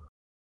now.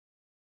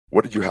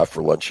 What did you have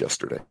for lunch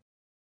yesterday,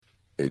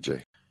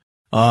 AJ?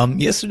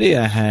 Yesterday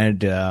I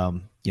had,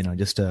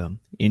 just a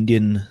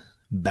Indian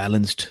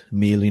balanced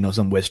meal,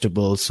 some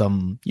vegetables,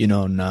 some,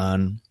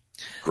 naan.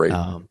 Great.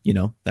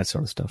 That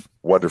sort of stuff.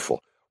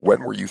 Wonderful.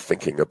 When were you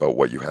thinking about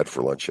what you had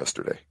for lunch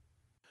yesterday?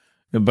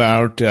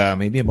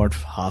 Maybe about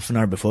half an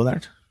hour before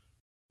that.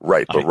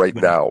 Right. But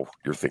now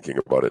you're thinking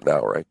about it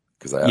now, right?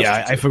 Because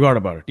I forgot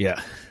about it. Yeah.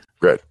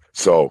 Good.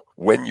 So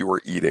when you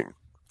were eating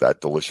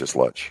that delicious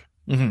lunch,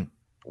 mm-hmm.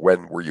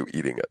 When were you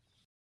eating it?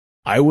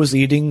 I was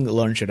eating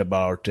lunch at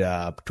about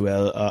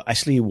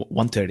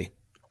 1:30.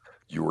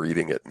 You were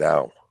eating it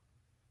now.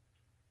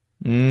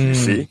 Do you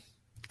see?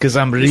 Because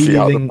I'm you see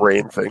how the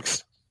brain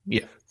thinks?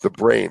 Yeah. The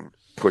brain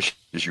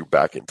pushes you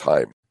back in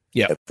time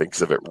and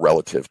thinks of it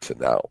relative to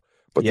now.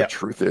 But the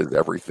truth is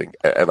everything,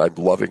 and I'm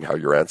loving how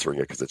you're answering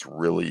it because it's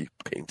really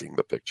painting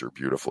the picture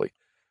beautifully.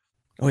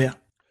 Oh, yeah.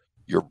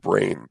 Your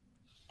brain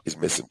is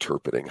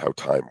misinterpreting how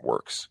time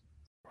works.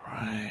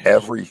 Right.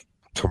 Every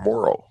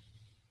tomorrow,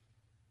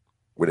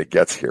 when it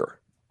gets here,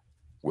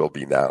 will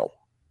be now.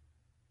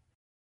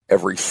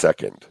 Every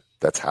second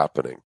that's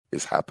happening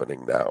is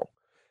happening now.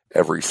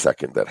 Every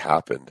second that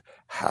happened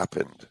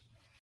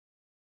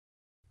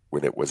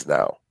when it was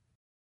now.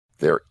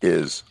 There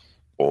is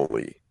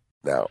only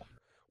now.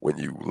 When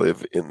you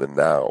live in the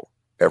now,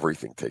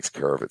 everything takes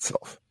care of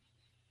itself.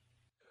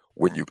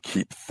 When you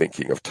keep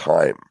thinking of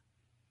time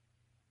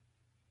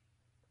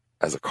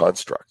as a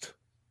construct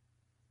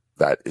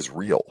that is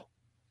real,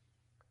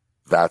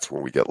 that's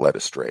when we get led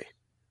astray.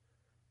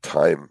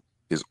 Time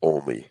is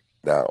only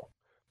now.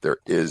 There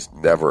is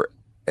never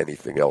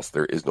anything else.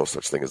 There is no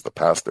such thing as the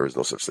past. There is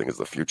no such thing as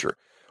the future.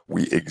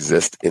 We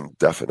exist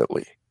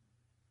indefinitely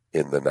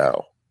in the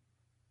now.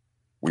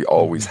 We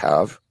always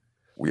have.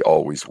 We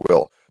always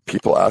will.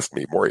 People ask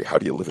me, Maury, how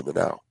do you live in the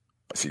now?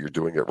 I say, you're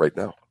doing it right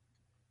now.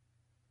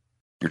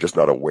 You're just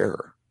not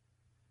aware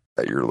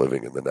that you're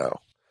living in the now.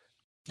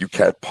 You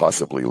can't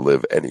possibly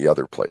live any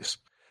other place.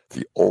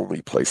 The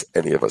only place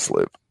any of us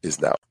live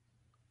is now.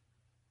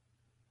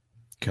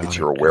 It's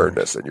your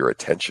awareness and your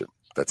attention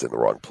that's in the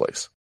wrong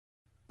place,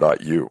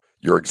 not you.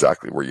 You're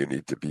exactly where you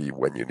need to be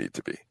when you need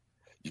to be.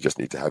 You just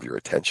need to have your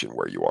attention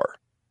where you are.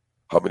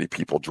 How many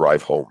people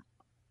drive home?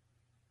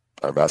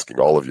 I'm asking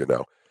all of you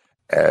now,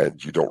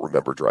 and you don't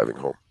remember driving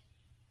home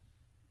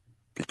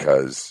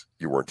because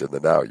you weren't in the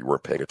now. You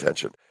weren't paying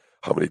attention.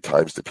 How many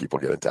times do people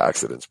get into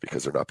accidents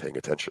because they're not paying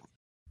attention?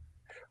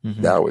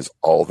 Mm-hmm. Now is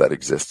all that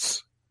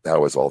exists.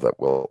 Now is all that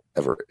will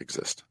ever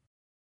exist.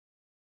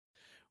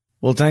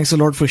 Well, thanks a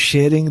lot for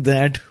sharing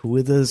that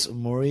with us,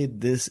 Maury.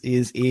 This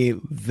is a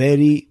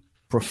very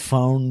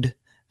profound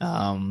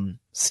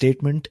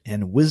statement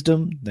and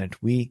wisdom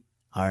that we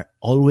are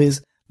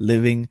always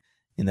living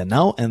in the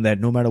now, and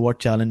that no matter what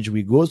challenge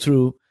we go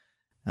through,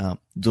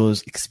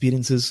 those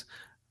experiences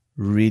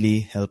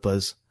really help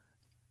us,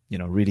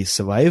 really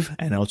survive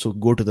and also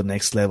go to the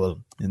next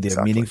level, and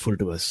they're meaningful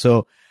to us.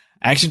 So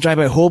Action Tribe,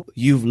 I hope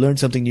you've learned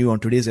something new on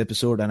today's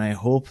episode, and I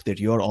hope that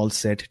you're all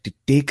set to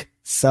take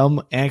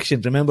some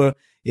action. Remember,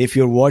 if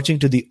you're watching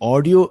to the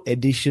audio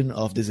edition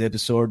of this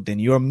episode, then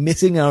you're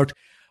missing out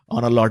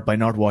on a lot by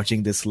not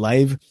watching this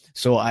live.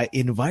 So I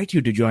invite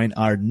you to join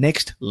our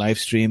next live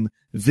stream.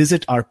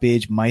 Visit our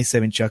page, My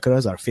 7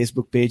 Chakras, our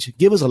Facebook page.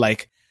 Give us a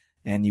like,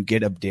 and you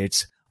get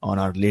updates on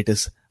our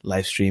latest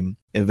live stream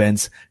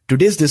events.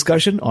 Today's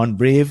discussion on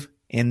brainwave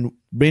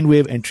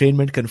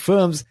entrainment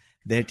confirms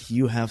that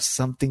you have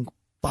something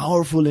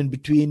powerful in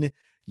between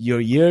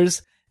your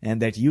ears,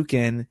 and that you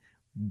can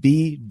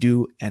be,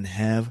 do, and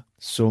have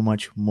so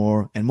much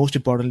more. And most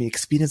importantly,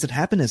 experience that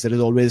happiness that is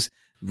always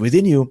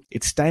within you.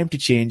 It's time to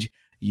change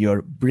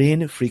your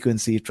brain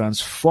frequency,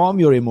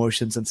 transform your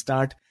emotions, and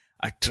start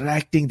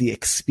attracting the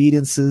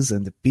experiences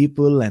and the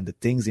people and the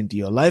things into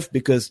your life.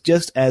 Because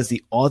just as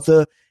the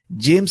author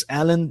James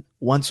Allen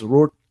once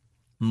wrote,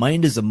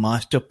 mind is a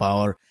master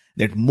power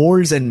that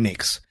molds and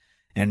makes.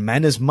 And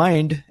man is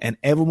mind, and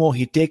evermore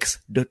he takes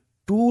the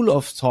tool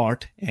of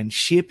thought, and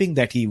shaping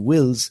that he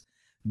wills,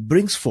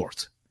 brings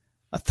forth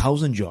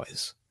 1,000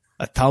 joys,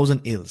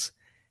 1,000 ills.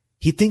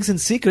 He thinks in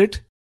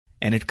secret,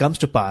 and it comes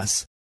to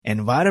pass.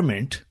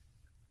 Environment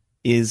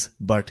is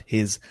but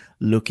his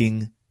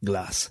looking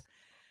glass.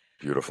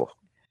 Beautiful.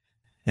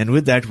 And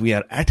with that, we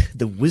are at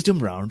the wisdom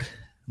round.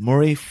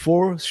 Murray,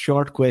 4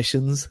 short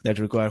questions that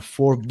require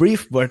 4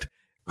 brief but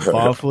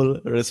powerful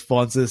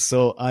responses.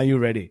 So are you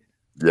ready?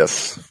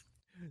 Yes.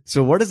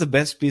 So what is the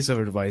best piece of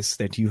advice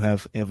that you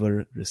have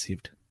ever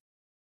received?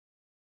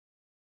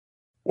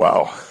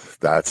 Wow,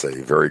 that's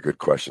a very good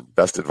question.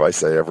 Best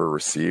advice I ever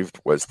received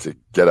was to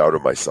get out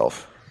of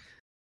myself.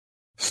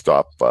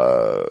 Stop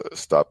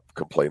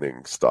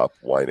complaining, stop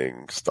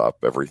whining, stop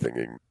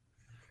everything.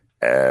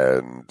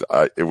 And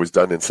it was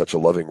done in such a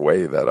loving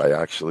way that I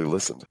actually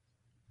listened.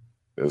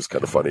 It was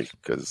kind of funny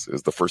because it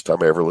was the first time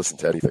I ever listened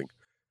to anything.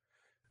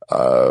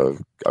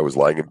 I was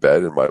lying in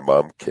bed, and my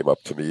mom came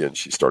up to me and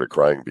she started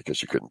crying because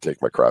she couldn't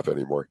take my crap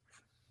anymore.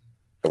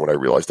 And when I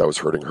realized I was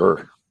hurting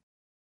her,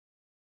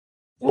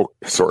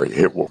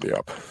 it woke me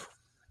up.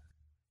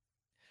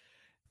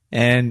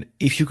 And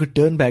if you could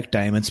turn back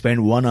time and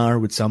spend 1 hour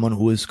with someone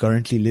who is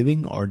currently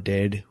living or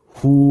dead,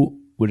 who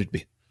would it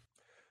be?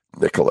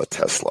 Nikola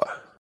Tesla.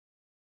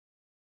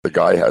 The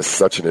guy has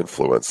such an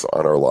influence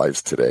on our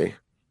lives today.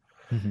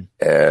 Mm-hmm.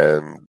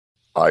 And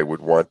I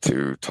would want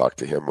to talk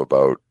to him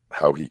about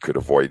how he could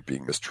avoid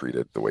being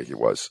mistreated the way he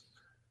was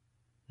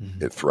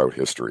throughout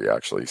history,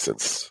 actually,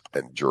 since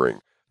and during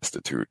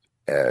Institute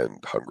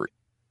and Hungary.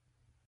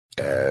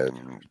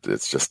 And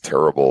it's just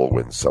terrible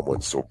when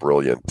someone so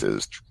brilliant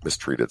is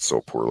mistreated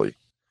so poorly.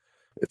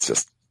 It's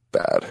just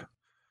bad.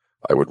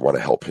 I would want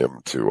to help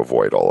him to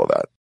avoid all of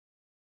that.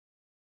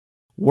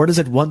 What is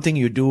it one thing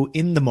you do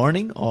in the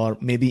morning or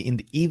maybe in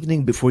the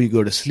evening before you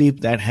go to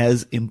sleep that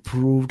has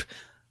improved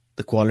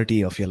the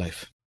quality of your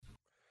life?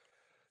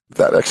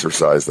 That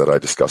exercise that I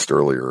discussed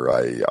earlier,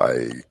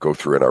 I go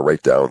through and I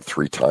write down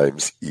 3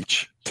 times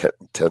each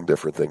 10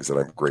 different things that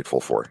I'm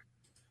grateful for.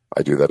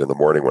 I do that in the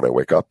morning when I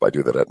wake up. I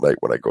do that at night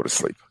when I go to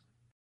sleep.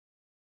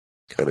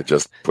 And it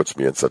just puts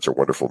me in such a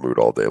wonderful mood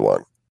all day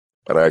long.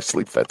 And I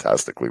sleep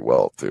fantastically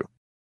well, too.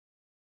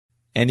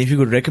 And if you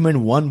could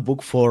recommend one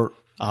book for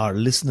our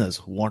listeners,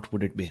 what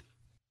would it be?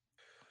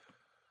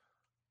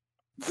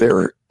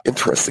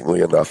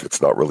 Interestingly enough,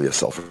 it's not really a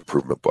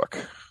self-improvement book.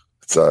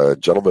 It's a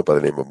gentleman by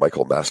the name of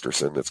Michael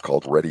Masterson. It's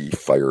called Ready,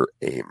 Fire,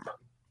 Aim.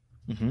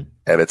 Mm-hmm.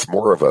 And it's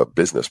more of a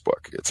business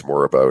book. It's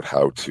more about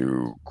how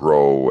to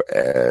grow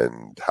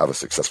and have a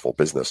successful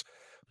business.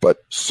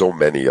 But so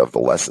many of the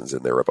lessons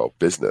in there about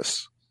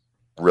business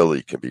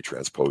really can be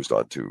transposed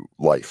onto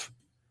life.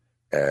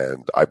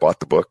 And I bought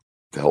the book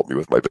to help me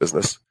with my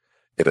business.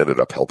 It ended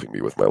up helping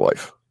me with my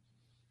life.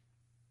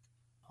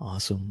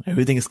 Awesome.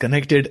 Everything is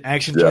connected.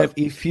 Action Tribe,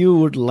 if you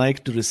would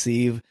like to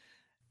receive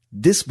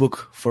this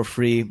book for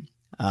free,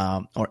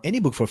 or any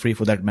book for free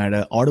for that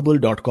matter,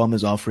 audible.com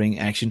is offering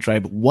Action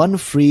Tribe 1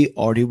 free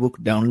audiobook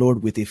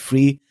download with a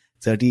free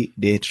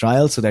 30-day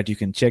trial so that you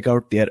can check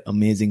out their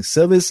amazing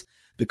service.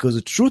 Because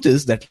the truth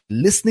is that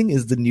listening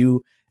is the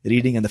new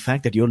reading, and the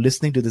fact that you're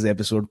listening to this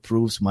episode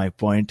proves my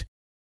point.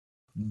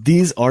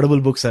 These Audible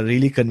books are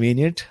really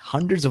convenient.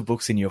 Hundreds of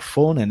books in your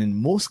phone, and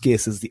in most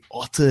cases, the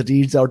author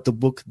reads out the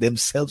book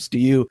themselves to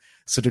you.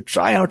 So to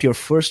try out your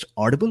first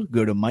Audible,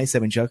 go to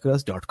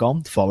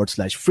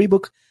my7chakras.com/free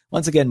book.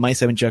 Once again,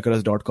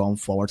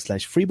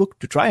 my7chakras.com/free book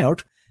to try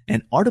out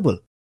an Audible.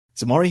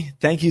 So Maury,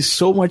 thank you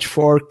so much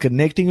for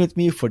connecting with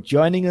me, for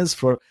joining us,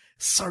 for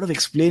sort of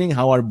explaining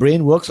how our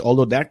brain works,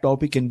 although that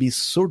topic can be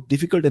so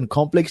difficult and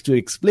complex to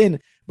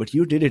explain, but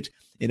you did it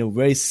in a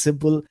very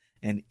simple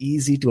and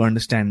easy to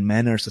understand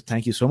manner. So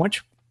thank you so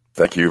much.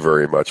 Thank you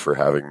very much for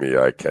having me.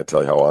 I can't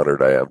tell you how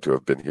honored I am to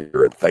have been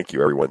here. And thank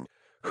you everyone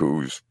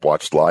who's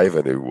watched live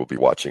and who will be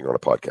watching on a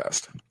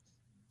podcast.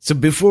 So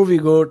before we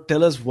go,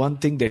 tell us one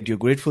thing that you're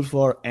grateful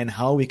for and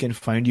how we can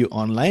find you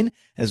online,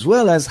 as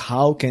well as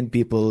how can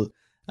people,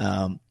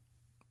 download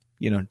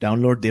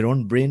their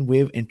own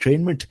brainwave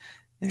entrainment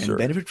and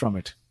benefit from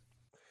it.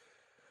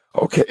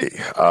 Okay.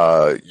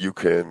 I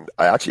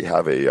actually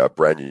have a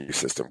brand new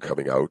system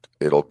coming out.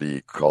 It'll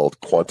be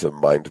called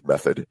Quantum Mind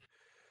Method.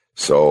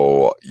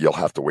 So you'll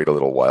have to wait a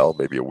little while,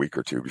 maybe a week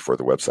or two before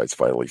the website's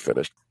finally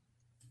finished.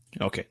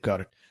 Okay,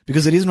 got it.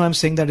 Because the reason why I'm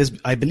saying that is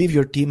I believe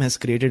your team has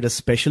created a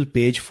special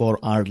page for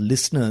our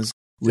listeners,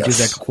 which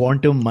is at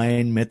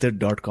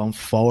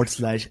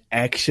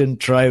quantummindmethod.com/action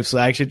tribe. So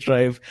Action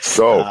Tribe.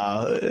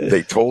 So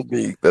they told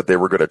me that they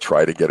were going to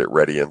try to get it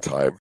ready in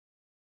time.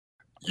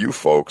 You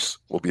folks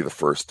will be the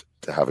first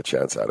to have a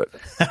chance at it.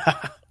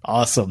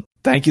 Awesome.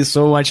 Thank you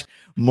so much,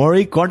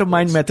 Maury.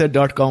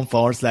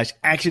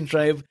 quantummindmethod.com/action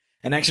tribe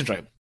and Action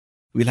Tribe.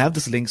 We'll have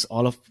these links,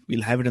 we'll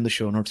have it in the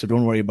show notes, so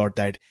don't worry about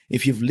that.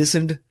 If you've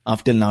listened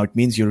up till now, it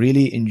means you're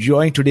really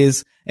enjoying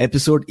today's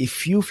episode.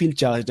 If you feel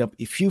charged up,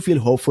 if you feel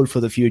hopeful for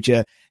the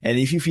future, and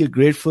if you feel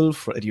grateful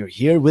that you're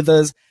here with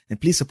us, then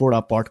please support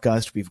our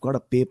podcast. We've got a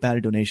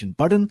PayPal donation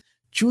button.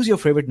 Choose your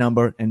favorite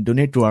number and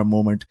donate to our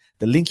moment.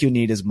 The link you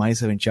need is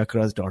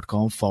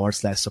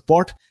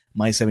my7chakras.com/support.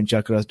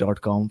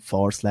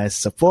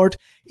 my7chakras.com/support.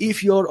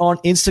 If you're on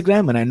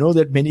Instagram, and I know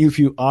that many of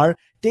you are,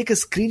 take a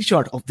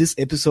screenshot of this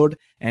episode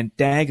and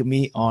tag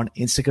me on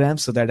Instagram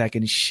so that I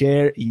can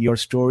share your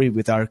story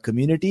with our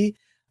community.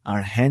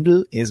 Our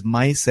handle is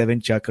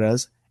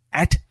my7chakras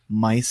at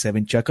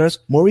my7chakras.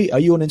 Maury, are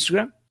you on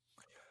Instagram?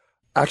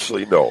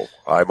 Actually, no.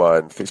 I'm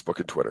on Facebook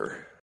and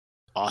Twitter.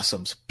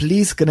 Awesome. So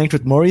please connect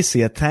with Maury. Say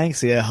a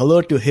thanks. Say a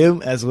hello to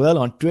him as well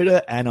on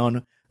Twitter and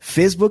on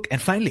Facebook.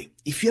 And finally,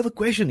 if you have a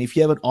question, if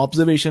you have an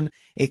observation,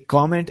 a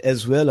comment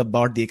as well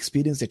about the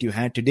experience that you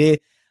had today,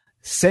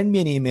 send me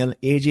an email,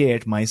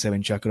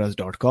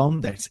 aj@my7chakras.com.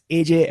 That's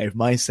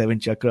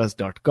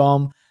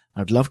aj@my7chakras.com.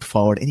 I'd love to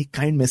forward any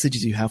kind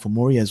messages you have for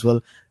Maury as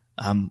well.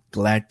 I'm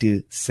glad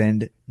to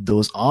send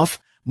those off.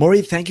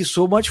 Maury, thank you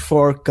so much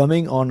for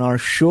coming on our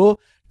show,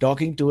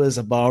 talking to us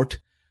about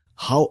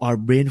how our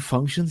brain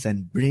functions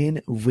and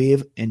brain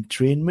wave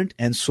entrainment,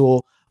 and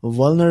so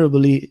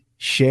vulnerably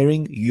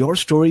sharing your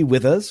story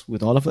with us,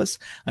 with all of us.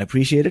 I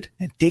appreciate it,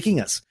 and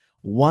taking us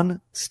one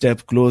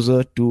step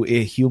closer to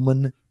a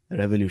human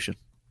revolution.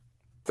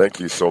 Thank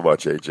you so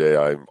much, AJ.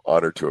 I'm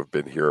honored to have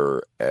been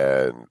here,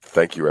 and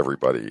thank you,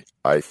 everybody.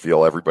 I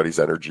feel everybody's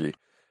energy,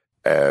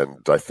 and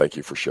I thank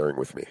you for sharing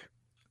with me.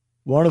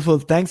 Wonderful.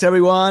 Thanks,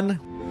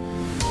 everyone.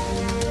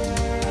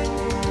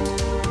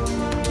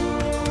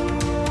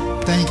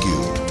 Thank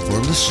you for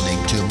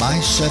listening to My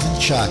 7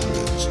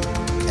 Chakras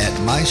at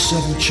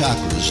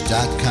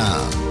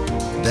my7chakras.com.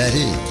 That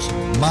is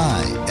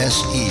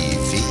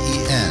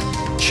my-SEVEN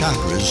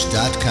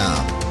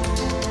chakras.com.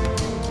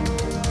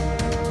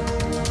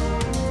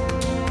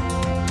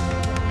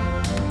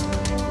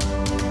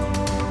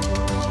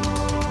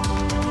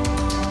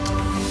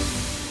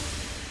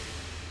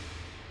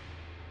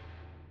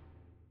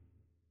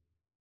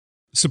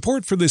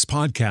 Support for this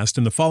podcast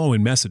and the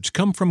following message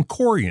come from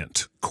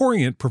Corient.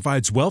 Corient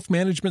provides wealth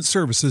management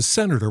services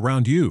centered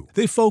around you.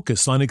 They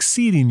focus on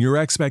exceeding your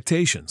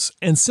expectations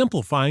and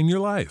simplifying your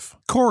life.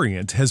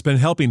 Corient has been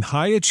helping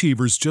high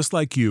achievers just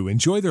like you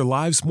enjoy their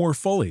lives more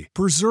fully,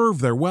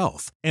 preserve their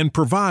wealth, and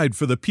provide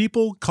for the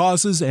people,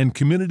 causes, and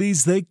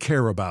communities they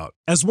care about.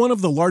 As one of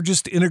the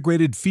largest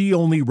integrated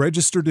fee-only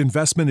registered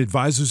investment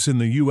advisors in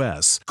the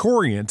U.S.,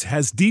 Corient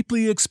has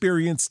deeply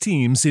experienced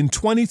teams in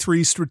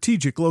 23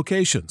 strategic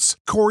locations.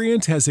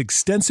 Corient has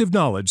extensive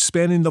knowledge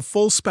spanning the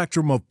full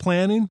spectrum of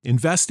planning,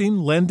 investing,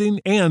 lending,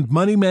 and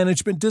money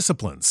management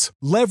disciplines.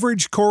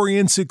 Leverage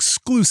Corient's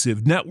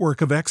exclusive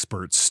network of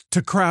experts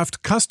to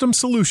craft custom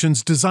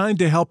solutions designed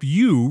to help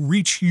you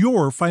reach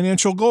your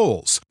financial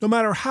goals, no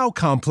matter how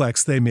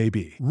complex they may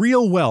be.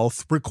 Real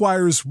wealth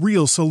requires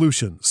real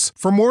solutions.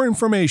 For more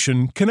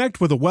information,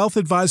 connect with a wealth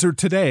advisor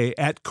today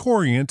at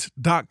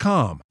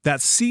Corient.com.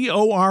 That's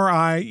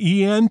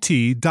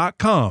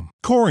Corient.com.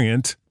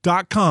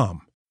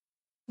 Corient.com.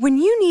 When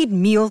you need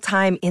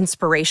mealtime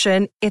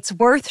inspiration, it's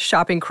worth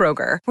shopping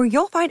Kroger, where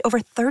you'll find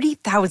over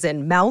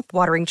 30,000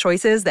 mouth-watering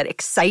choices that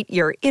excite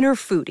your inner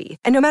foodie.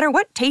 And no matter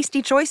what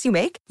tasty choice you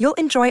make, you'll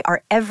enjoy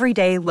our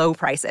everyday low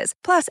prices,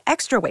 plus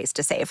extra ways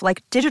to save,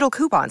 like digital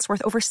coupons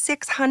worth over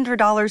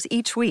 $600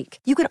 each week.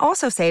 You can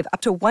also save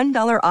up to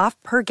 $1 off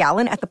per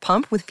gallon at the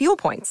pump with fuel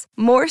points.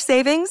 More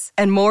savings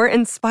and more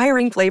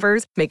inspiring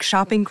flavors make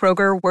shopping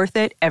Kroger worth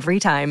it every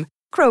time.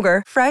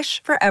 Kroger,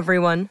 fresh for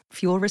everyone.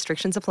 Fuel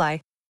restrictions apply.